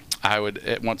and I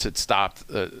would, once it stopped,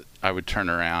 I would turn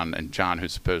around, and John,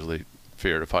 who's supposedly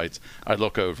feared of heights, I'd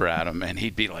look over at him, and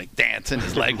he'd be like dancing.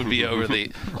 His leg would be over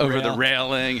the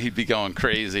railing. He'd be going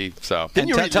crazy. So Didn't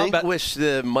you tell about- relinquish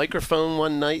the microphone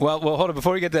one night? Well, hold on.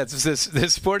 Before we get to that,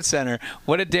 this Sports Center,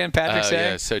 what did Dan Patrick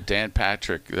say? Yeah, so Dan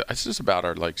Patrick, this is about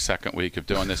our second week of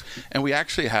doing this, and we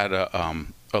actually had a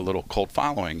little cult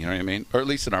following. You know what I mean? Or at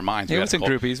least in our minds. Yeah, we we had had some a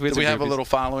cult. groupies. Did we have a groupies. little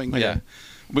following? Yeah.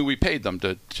 We paid them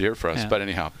to cheer for us, Yeah. but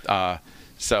anyhow.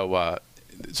 So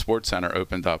Sports Center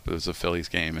opened up. It was a Phillies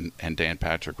game, and Dan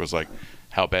Patrick was like,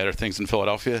 "How bad are things in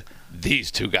Philadelphia?"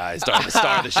 These two guys started the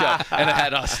star of the show, and it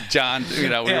had us, John. We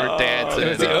were dancing. It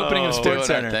was the opening of doing Sports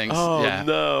our Center. things. Oh, yeah.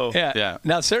 no. Yeah.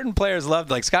 Now, certain players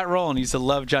loved, like Scott Rowland used to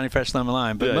love Johnny Fresh Lemon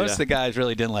Lime, but most of the guys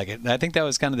really didn't like it. I think that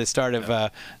was kind of the start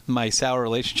of my sour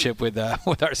relationship with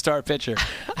our star pitcher.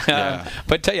 Yeah.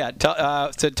 But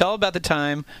tell about the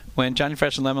time when Johnny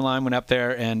Fresh and Lemon Lime went up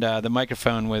there and the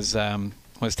microphone was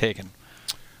taken.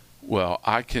 Well,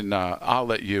 I can. I'll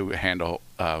let you handle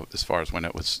as far as when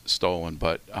it was stolen.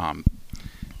 But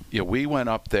we went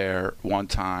up there one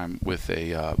time with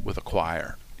a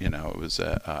choir. It was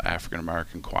a African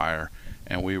American choir,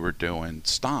 and we were doing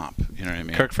Stomp. You know what I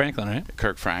mean? Kirk Franklin, right?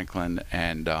 Kirk Franklin,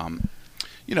 and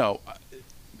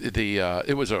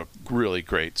it was a really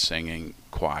great singing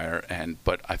choir,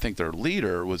 but I think their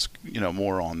leader was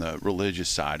more on the religious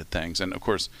side of things, and of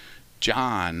course,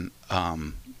 Johnny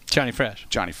Fresh.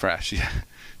 Yeah.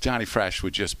 Johnny Fresh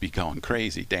would just be going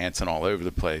crazy, dancing all over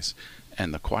the place.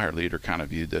 And the choir leader kind of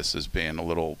viewed this as being a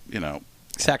little,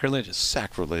 Sacrilegious.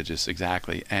 Sacrilegious,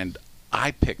 exactly. And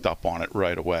I picked up on it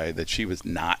right away that she was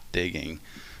not digging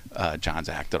John's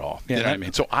act at all. Yeah, you know what I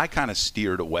mean? So I kind of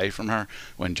steered away from her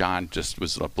when John just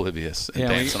was oblivious and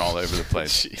dancing all over the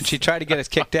place. She tried to get us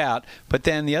kicked out. But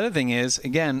then the other thing is,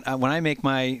 again, when I make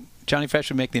Johnny Fresh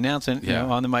would make the announcement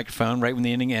on the microphone right when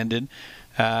the inning ended.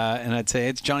 And I'd say,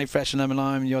 "It's Johnny Fresh and Lemon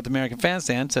Lime, you're at the American Fan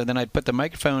Stand." So then I'd put the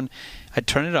microphone, I'd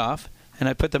turn it off, and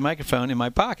I'd put the microphone in my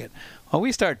pocket. Well,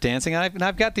 we start dancing, and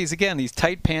I've got these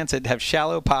tight pants that have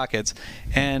shallow pockets,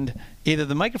 and either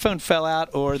the microphone fell out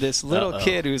or this little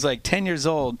kid who's like 10 years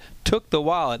old took the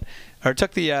wallet, or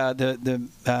took the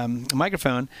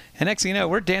microphone, and next thing you know,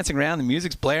 we're dancing around, the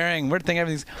music's blaring, we're thinking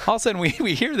everything's... All of a sudden, we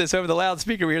hear this over the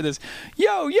loudspeaker, we hear this,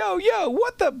 "Yo, yo, yo,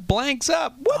 what the blank's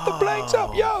up? What the blank's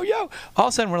up? Yo, yo." All of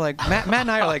a sudden, we're like, Matt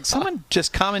and I are like, someone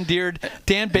just commandeered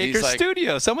Dan Baker's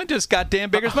studio. Someone just got Dan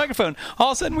Baker's microphone.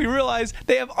 All of a sudden, we realize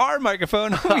they have our microphone.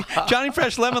 Johnny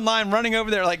Fresh Lemon Lime running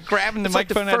over there, like grabbing the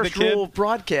microphone out of the kid. It's like the first rule of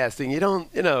broadcasting. You don't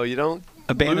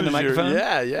abandon the lose microphone?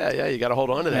 Yeah. You got to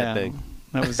hold on to that thing.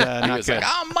 That was He not was good. like,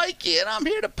 I'm Mikey and I'm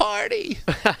here to party.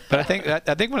 But I think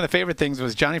one of the favorite things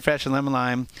was Johnny Fresh and Lemon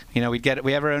Lime. You know, we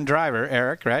have our own driver,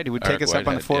 Eric, right? Who would take Eric us up on the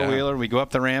Whitehead, four-wheeler, and we go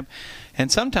up the ramp. And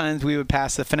sometimes we would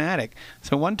pass the Fanatic.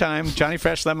 So one time, Johnny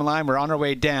Fresh, Lemon Lime were on our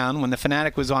way down when the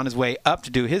Fanatic was on his way up to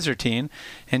do his routine.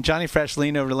 And Johnny Fresh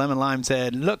leaned over to Lemon Lime and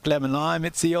said, "Look, Lemon Lime,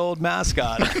 it's the old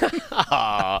mascot."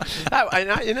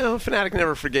 You know, Fanatic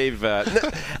never forgave.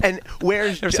 And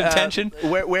where's There's some tension.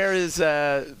 Where is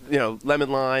Lemon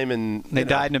Lime and They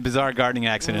died in a bizarre gardening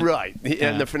accident. right? Yeah.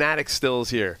 And the Fanatic still is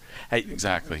here. Hey,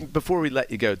 Exactly. Before we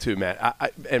let you go, too, Matt,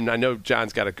 and I know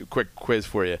John's got a quick quiz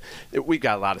for you. We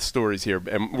got a lot of stories here,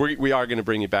 and we are going to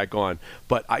bring you back on.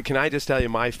 But can I just tell you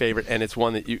my favorite, and it's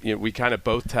one that we kind of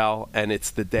both tell, and it's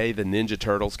the day the Ninja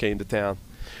Turtles came to town.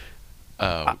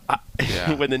 Oh,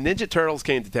 yeah. When the Ninja Turtles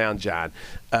came to town, John,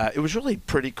 it was really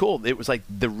pretty cool. It was like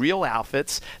the real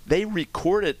outfits. They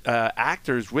recorded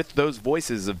actors with those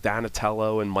voices of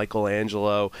Donatello and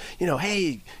Michelangelo. You know,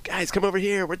 hey, guys, come over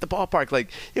here. We're at the ballpark. Like,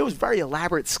 it was a very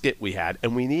elaborate skit we had,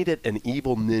 and we needed an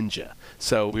evil ninja.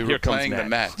 So We here were comes playing Matt. the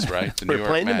Mets, right? The We're New York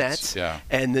playing the Mets. Mets, Yeah.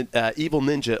 and the evil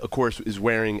ninja, of course, is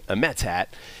wearing a Mets hat.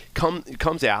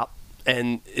 Comes out,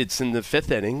 and it's in the fifth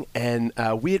inning, and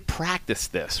we had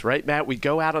practiced this, right, Matt? We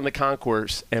go out on the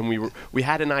concourse, and we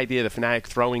had an idea, the Fanatic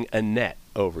throwing a net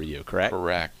over you, correct?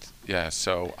 Correct. Yeah.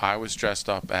 So I was dressed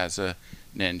up as a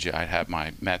ninja. I had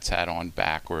my Mets hat on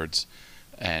backwards,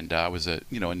 and I was a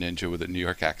ninja with a New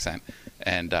York accent,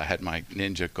 and I had my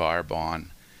ninja garb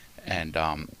on, and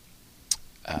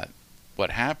what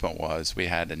happened was we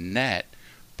had a net,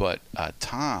 but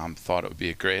Tom thought it would be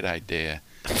a great idea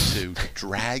to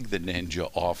drag the ninja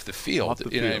off the field. Off the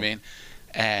you know what I field. mean?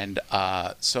 And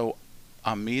so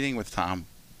I'm meeting with Tom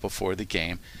before the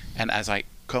game, and as I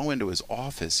go into his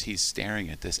office, he's staring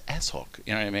at this S-hook.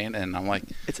 You know what I mean? And I'm like,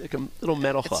 It's like a little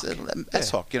metal it's hook. an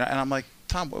S-hook, And I'm like,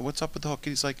 Tom, what's up with the hook?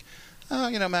 And he's like, oh,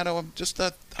 Matto, I'm just,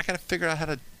 I got to figure out how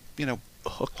to,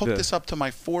 hook the- this up to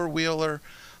my four-wheeler.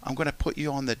 I'm going to put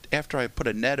you on after I put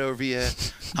a net over you,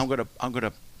 I'm going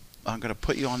to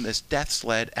put you on this death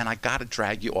sled, and I got to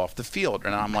drag you off the field.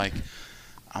 And I'm like,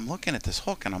 I'm looking at this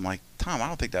hook, and I'm like, Tom, I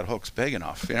don't think that hook's big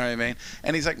enough. You know what I mean?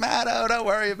 And he's like, Matto, don't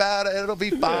worry about it. It'll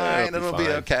be fine. it'll be It'll be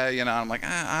fine. okay. I'm like,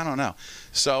 I don't know.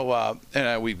 So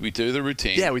we do the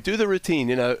routine. Yeah, we do the routine.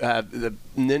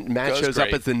 Matt Goes shows up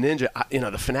great. as the ninja.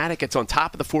 The Fanatic gets on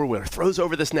top of the four-wheeler, throws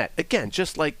over this net. Again,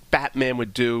 just like Batman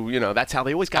would do. That's how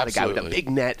they always got a guy with a Absolutely. big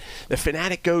net. The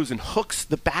Fanatic goes and hooks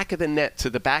the back of the net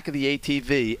to the back of the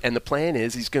ATV, and the plan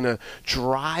is he's going to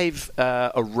drive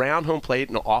around home plate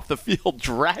and off the field,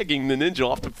 dragging the ninja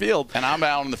off the field. And I'm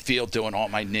out on the field doing all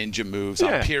my ninja moves.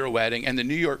 Yeah. I'm pirouetting, and the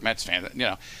New York Mets fans,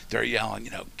 they're yelling,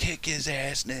 kick his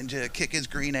ass, ninja, kick his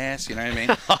green ass. You know what I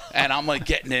mean? And I'm like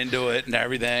getting into it and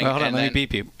everything. Well, hold on, and let then, me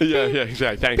beep you. Yeah,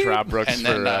 exactly. Thanks, Rob Brooks.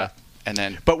 And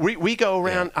then, But we go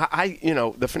around.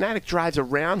 The Fanatic drives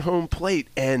around home plate,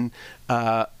 and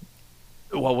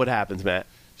what happens, Matt?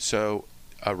 so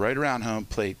right around home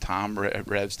plate, Tom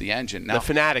revs the engine. Now The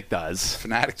Fanatic does.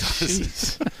 Fanatic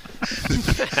does.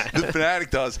 The Fanatic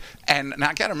does. And now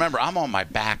I got to remember, I'm on my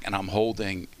back and I'm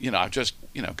holding, I've just,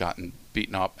 gotten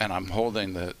beaten up, and I'm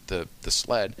holding the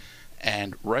sled.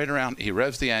 And right around, he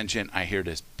revs the engine, I hear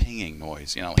this pinging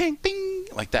noise, like, ping, ping,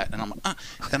 like that. And I'm like,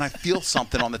 Then I feel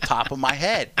something on the top of my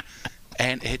head.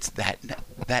 And it's that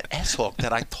S-hook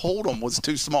that I told him was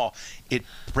too small. It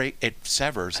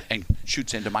severs and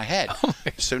shoots into my head.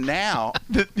 So now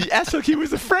The S-hook he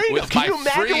was afraid With of. Can my you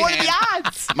imagine free what are the hand-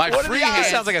 odds? my What are free the odds? hand-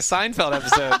 This sounds like a Seinfeld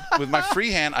episode. with my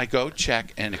free hand, I go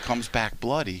check, and it comes back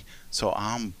bloody. So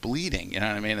I'm bleeding, you know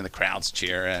what I mean? And the crowd's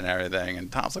cheering and everything. And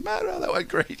Tom's like, "Man, that went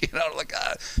great." Like,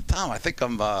 Tom, I think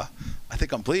I'm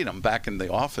bleeding. I'm back in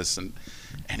the office, and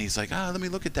he's like, "Let me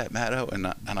look at that, Matto." And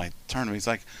I turn to him. He's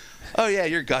like, "Oh yeah,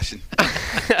 you're gushing.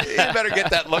 You better get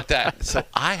that looked at." So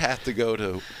I have to go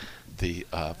to the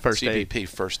First aid. CBP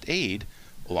first aid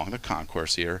along the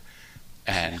concourse here,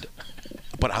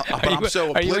 but I'm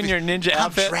so are you in oblivious. your ninja I'm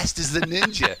outfit? dressed as the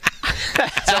ninja.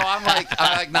 So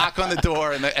I knock on the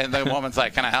door, and the woman's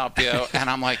like, "Can I help you?" And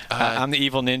I'm like, I'm the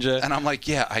evil ninja. and I'm like,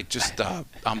 "Yeah, I just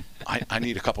I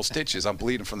need a couple stitches. I'm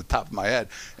bleeding from the top of my head."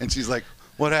 And she's like,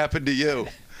 "What happened to you?"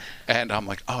 And I'm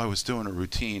like, "Oh, I was doing a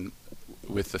routine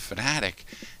with the Fanatic,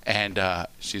 and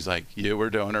she's like, "You were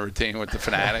doing a routine with the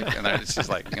Fanatic," and then she's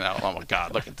like, "Oh my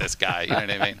God, look at this guy." You know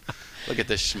what I mean? Look at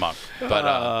this schmuck.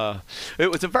 But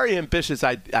it was a very ambitious,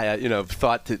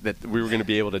 thought that we were going to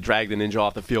be able to drag the Ninja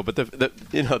off the field. But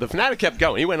the Fanatic kept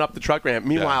going. He went up the truck ramp.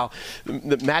 Meanwhile,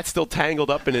 Matt's still tangled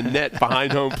up in a net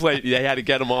behind home plate. They had to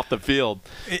get him off the field.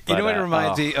 You know what it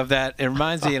reminds me of that? It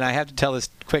reminds me, and I have to tell this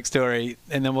quick story,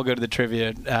 and then we'll go to the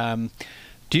trivia.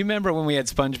 Do you remember when we had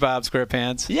SpongeBob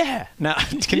SquarePants? Yeah. Now,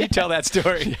 can you tell that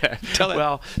story? Yeah. Tell it.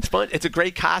 Well, it's a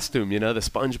great costume, the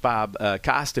SpongeBob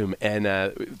costume. And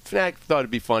Fanatic thought it'd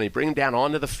be funny. Bring him down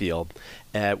onto the field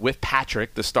with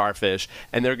Patrick, the starfish,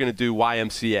 and they're going to do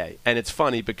YMCA. And it's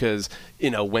funny because,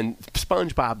 when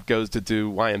SpongeBob goes to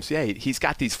do YMCA, he's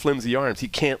got these flimsy arms. He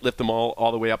can't lift them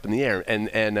all the way up in the air.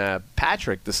 And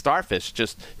Patrick, the starfish,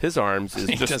 his arms is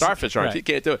just starfish arms. Right. He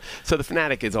can't do it. So the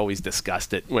Fanatic is always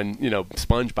disgusted when,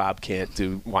 SpongeBob can't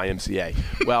do YMCA.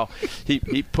 Well,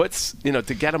 he puts,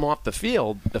 to get him off the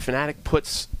field, the Fanatic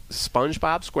puts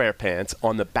SpongeBob SquarePants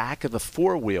on the back of the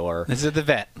four-wheeler. This is at the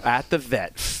vet. At the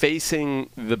vet, facing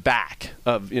the back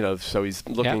of, so he's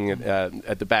looking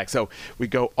at the back. So we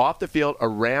go off the field,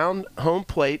 around home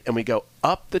plate, and we go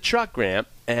up the truck ramp.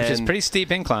 Which is a pretty steep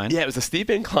incline. Yeah, it was a steep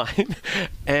incline.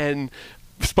 And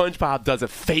SpongeBob does a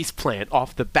face plant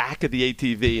off the back of the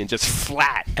ATV and just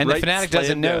flat. And the Fanatic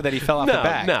doesn't know that he fell off the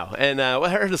back. No. And I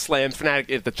heard a slam.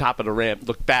 Fanatic at the top of the ramp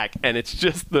looked back, and it's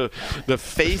just the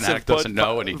face Fanatic of doesn't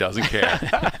know and he doesn't care.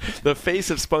 The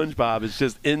face of SpongeBob is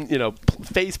just in,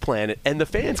 face planted, and the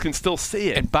fans can still see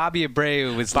it. And Bobby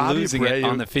Abreu was losing it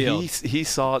on the field. He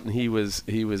saw it and he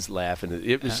was laughing.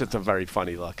 It was just a very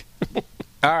funny look.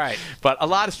 All right. But a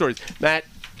lot of stories. Matt,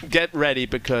 get ready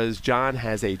because John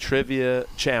has a trivia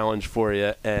challenge for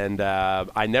you, and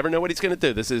I never know what he's going to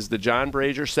do. This is the John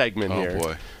Brazier segment here. Oh,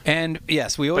 boy. And,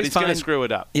 yes, we always But he's going to screw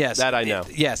it up. Yes. That I know.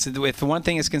 Yes. If the one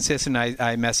thing is consistent,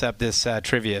 I mess up this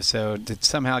trivia. So it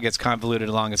somehow gets convoluted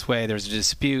along its way. There's a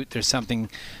dispute. There's something.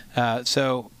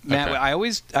 So, Matt, Okay. I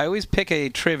always pick a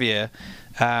trivia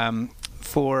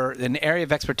for an area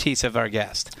of expertise of our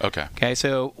guest. Okay. Okay,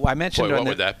 so I mentioned. Boy, what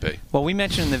would that be? Well, we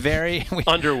mentioned in the very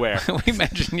Underwear. we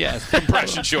mentioned yes.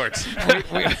 Compression shorts.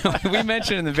 we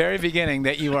mentioned in the very beginning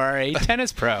that you are a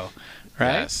tennis pro,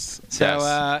 right? Yes.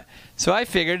 So, so I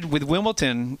figured with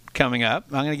Wimbledon coming up,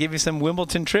 I'm going to give you some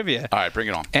Wimbledon trivia. All right, bring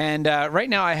it on. And right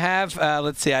now I have,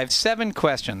 I have 7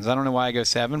 questions. I don't know why I go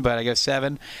 7, but I go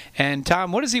 7. And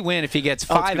Tom, what does he win if he gets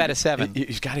 5 out of 7?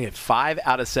 He's got to get 5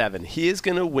 out of 7. He is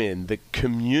going to win the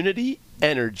Community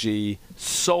Energy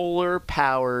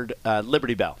solar-powered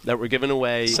Liberty Bell that we're giving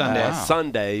away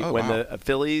Sunday Oh, when wow. the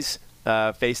Phillies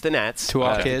face the Nats. To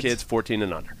all the kids. 14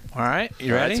 and under. All right,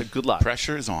 you All right, ready? so good luck.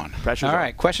 Pressure is on. Pressure's All on.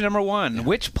 right, question number 1.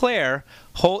 Which player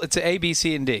it's A, B,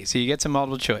 C, and D, so you get some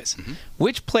multiple choice. Mm-hmm.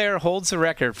 Which player holds the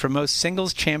record for most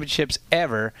singles championships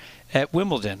ever at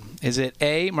Wimbledon? Is it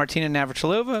A, Martina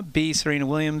Navratilova, B, Serena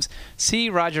Williams, C,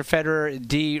 Roger Federer,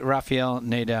 D, Rafael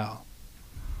Nadal?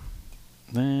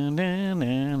 Martina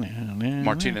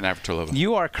Navratilova.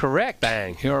 You are correct.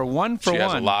 Bang. You are 1 for She 1.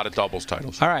 has a lot of doubles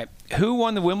titles. All right. Who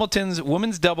won the Wimbledon's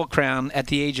women's double crown at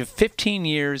the age of 15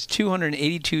 years,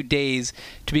 282 days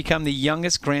to become the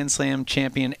youngest Grand Slam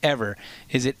champion ever?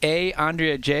 Is it A,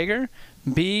 Andrea Jaeger,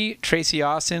 B, Tracy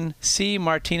Austin, C,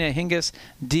 Martina Hingis,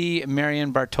 D,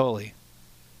 Marion Bartoli?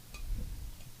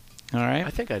 All right. I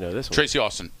think I know this one. Tracy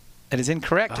Austin. That is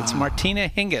incorrect. It's Martina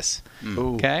Hingis.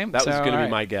 Ooh, Okay, that was so, going to all be right.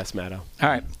 my guess, Matto. All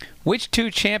right. Which 2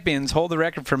 champions hold the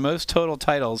record for most total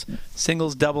titles,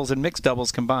 singles, doubles, and mixed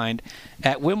doubles combined,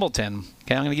 at Wimbledon?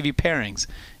 Okay, I'm going to give you pairings.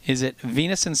 Is it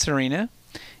Venus and Serena?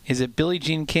 Is it Billie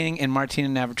Jean King and Martina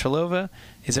Navratilova?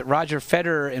 Is it Roger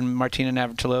Federer and Martina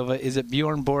Navratilova? Is it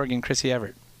Bjorn Borg and Chrissy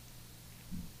Evert?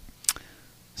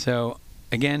 So,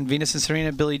 again, Venus and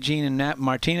Serena, Billie Jean and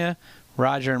Martina,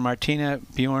 Roger and Martina,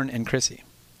 Bjorn and Chrissy.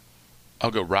 I'll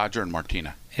go Roger and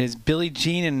Martina. It is Billie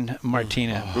Jean and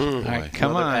Martina. All right,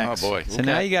 come Another on. X. Oh, boy. So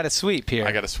now you got a sweep here.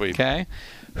 I got a sweep. Okay.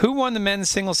 Who won the men's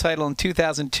singles title in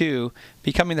 2002,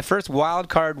 becoming the first wild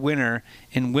card winner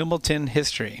in Wimbledon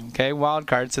history? Okay, wild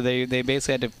card. So they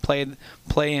basically had to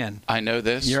play in. I know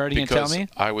this You're already gonna tell because me?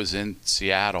 I was in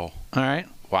Seattle All right.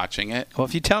 watching it. Well,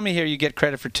 if you tell me here, you get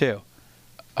credit for 2.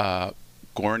 Goran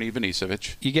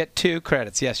Ivanisevic. You get 2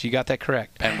 credits. Yes, you got that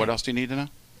correct. And what else do you need to know?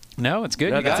 No, it's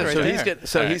good. No, you got it that's right it. there.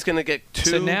 So All right. he's going to get 2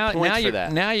 So now points you for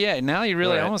that. now you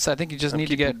really All right. almost. I think you just I'm need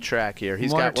to keeping get track here.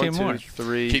 He's 1 or got 2 1, 2, more.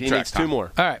 3. Keep He track, needs 2 Tom.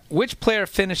 more. All right. Which player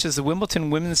finishes the Wimbledon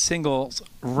women's singles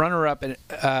runner-up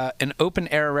an open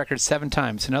era record 7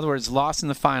 times? In other words, lost in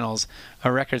the finals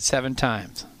a record 7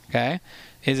 times. Okay.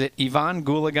 Is it Yvonne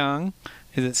Goolagong,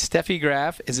 Is it Steffi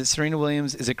Graf? Is it Serena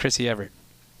Williams? Is it Chrissy Everett?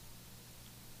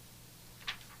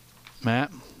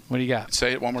 Matt, what do you got?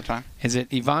 Say it one more time. Is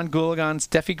it Yvonne Goolagong,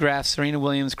 Steffi Graf, Serena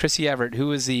Williams, Chrissy Everett,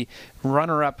 who is the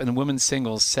runner-up in the women's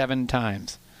singles 7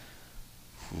 times?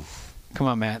 Come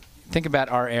on, Matt. Think about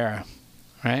our era,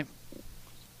 right?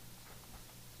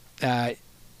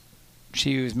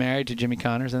 She was married to Jimmy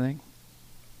Connors, I think.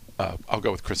 I'll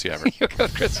go with Chrissy Everett. You'll go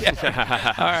Chrissy Everett.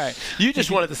 All right. You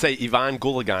just wanted to say Yvonne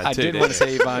Goolagong, too. I did want to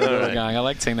say Yvonne Goolagong. I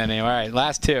like saying that name. All right,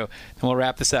 last 2, and we'll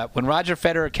wrap this up. When Roger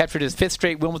Federer captured his 5th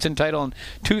straight Wimbledon title in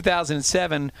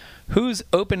 2007, whose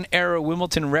open-era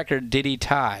Wimbledon record did he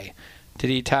tie? Did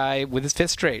he tie with his 5th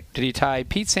straight? Did he tie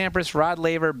Pete Sampras, Rod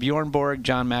Laver, Bjorn Borg,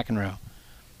 John McEnroe?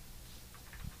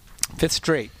 5th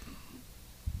straight.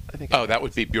 Oh, that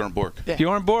would be Bjorn Borg. Yeah.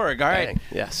 Bjorn Borg. All right. Bang.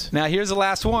 Yes. Now here's the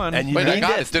last one. And you Wait, I need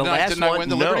got this. it. Didn't I win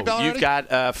the Liberty Bell already? You've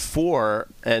got 4,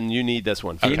 and you need this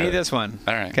one. You need this one.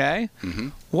 All right. Okay. Mm-hmm.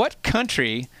 What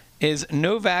country is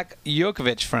Novak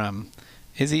Djokovic from?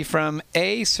 Is he from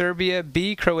A, Serbia,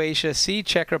 B, Croatia, C,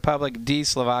 Czech Republic, D,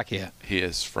 Slovakia? He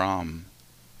is from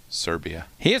Serbia.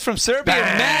 He is from Serbia.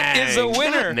 Bang! Matt is the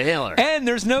winner. Nailer. And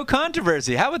there's no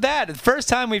controversy. How about that? The first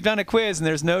time we've done a quiz and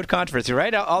there's no controversy,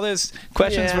 right? All those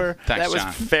questions were Thanks, that was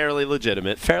John. fairly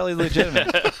legitimate. fairly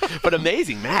legitimate. But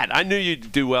amazing, Matt. I knew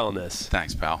you'd do well in this.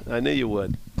 Thanks, pal. I knew you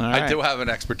would. All I right. do have an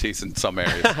expertise in some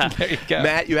areas. There you go.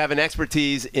 Matt, you have an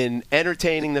expertise in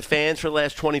entertaining the fans for the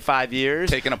last 25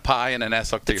 years. Taking a pie and an S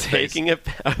hook to your face. Taking a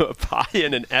pie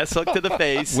and an S hook to the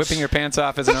face. Whipping your pants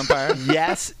off as an umpire.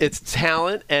 Yes, it's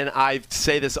talent, and I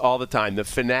say this all the time. The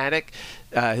Fanatic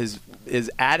is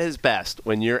at his best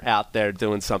when you're out there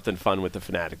doing something fun with the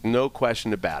Fanatic. No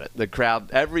question about it. The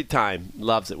crowd every time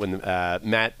loves it when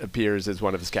Matt appears as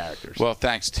one of his characters. Well,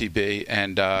 thanks, TB.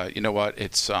 And you know what?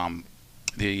 It's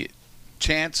the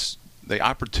chance, the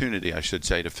opportunity, I should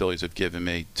say, the Phillies have given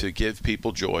me to give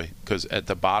people joy, because at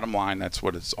the bottom line, that's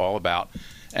what it's all about.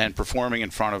 And performing in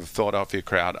front of a Philadelphia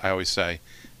crowd, I always say,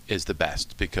 is the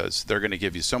best, because they're going to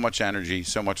give you so much energy,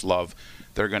 so much love.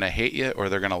 They're going to hate you or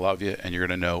they're going to love you, and you're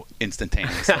going to know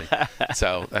instantaneously.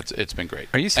 So it's been great.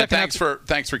 Are you sucking and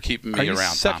thanks for keeping me Are you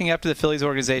around, sucking Tom. up to the Phillies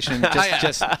organization,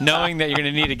 just knowing that you're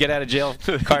going to need to get out of jail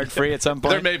card free at some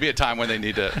point? There may be a time when they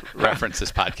need to reference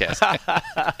this podcast.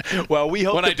 Well, we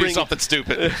hope when to I do bring something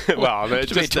stupid. well,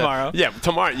 Which will be tomorrow. Yeah,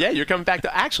 tomorrow. Yeah, you're coming back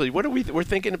to. Actually, what are we're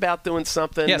thinking about doing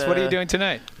something. Yes, what are you doing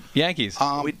tonight? Yankees.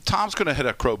 Tom's going to hit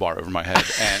a crowbar over my head,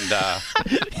 and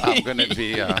I'm going to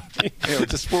be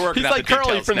just we're working He's out like the Curly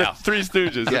details from now. the Three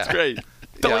Stooges. That's Yeah. great. Yeah.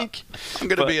 Doink. I'm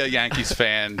going to be a Yankees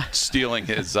fan stealing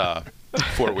his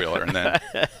four-wheeler, and then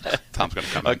Tom's going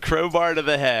to come A in. crowbar to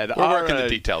the head. We're All working the right.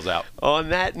 details out. On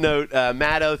that note,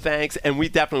 Matto, thanks, and we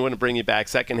definitely want to bring you back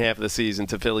second half of the season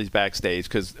to Phillies Backstage,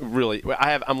 because really,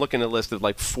 I'm looking at a list of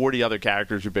like 40 other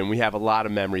characters who've been. We have a lot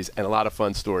of memories and a lot of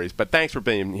fun stories. But thanks for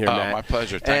being here, Matt. My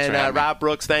pleasure. Thanks and for having me. Rob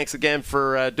Brooks, thanks again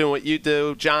for doing what you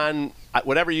do. John,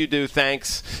 whatever you do,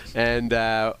 thanks. And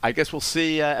I guess we'll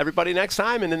see everybody next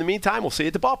time. And in the meantime, we'll see you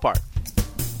at the ballpark.